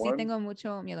 101, sí tengo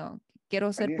mucho miedo.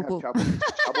 Quiero ser I need to pupú. have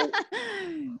Chavo.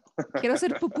 Quiero ser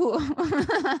pupú.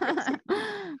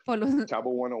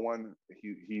 Chavo 101,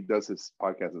 he does his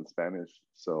podcast in Spanish,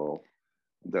 so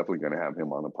I'm definitely going to have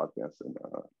him on the podcast, and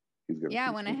he's going to.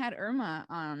 Yeah, when I had Irma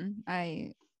on,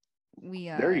 we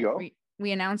there you go.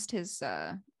 We announced his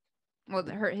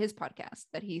his podcast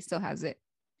that he still has it,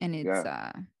 and it's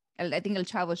I think El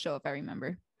Chavo Show, if I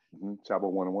remember. Chavo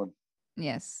 101.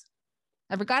 Yes.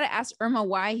 I forgot to ask Irma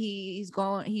why he's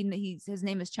going. His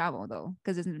name is Chavo though,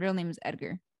 because his real name is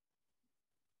Edgar.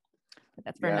 But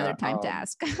that's for another time to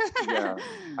ask. Yeah,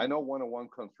 I know 101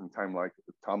 comes from Tom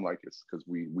Leykis, because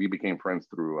we became friends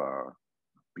through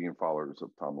being followers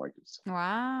of Tom Leykis.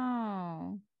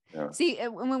 Wow. Yeah. See,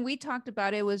 when we talked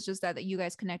about it, it was just that you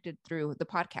guys connected through the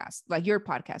podcast, like your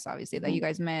podcast, obviously, that you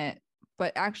guys met.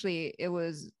 But actually, it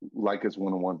was Leykis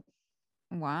 101.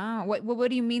 Wow. What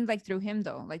do you mean, like through him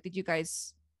though? Like, did you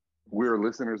guys? We were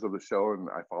listeners of the show, and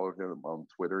I followed him on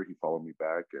Twitter. He followed me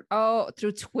back. And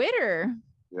through Twitter.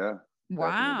 Yeah.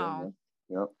 Wow.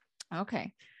 Yeah.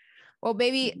 Okay. Well,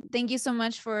 baby, thank you so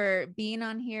much for being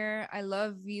on here. I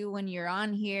love you when you're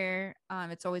on here.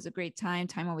 It's always a great time.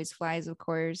 Time always flies, of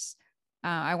course.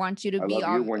 I want you to be. I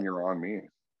love you when you're on me.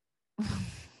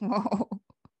 Whoa.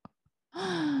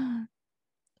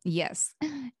 Yes.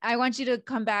 I want you to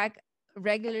come back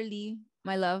regularly,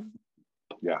 my love.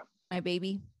 Yeah. My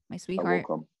baby, my I sweetheart.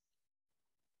 will come.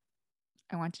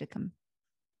 I want you to come.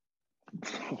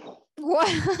 What?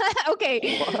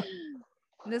 Okay. What?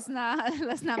 Let's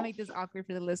not make this awkward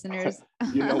for the listeners.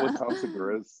 You know what Tom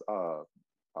Segura's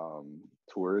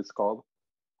tour is called?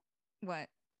 What?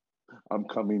 I'm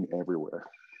coming everywhere.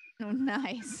 Oh,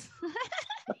 nice.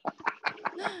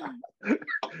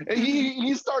 And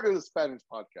he started a Spanish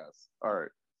podcast. All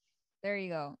right. There you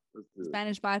go. Let's do it.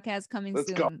 Spanish podcast coming Let's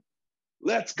soon. go.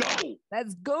 Let's go.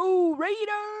 Let's go, Raiders.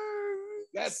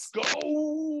 Let's go.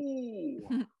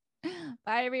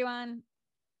 Bye, everyone.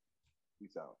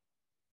 Peace out.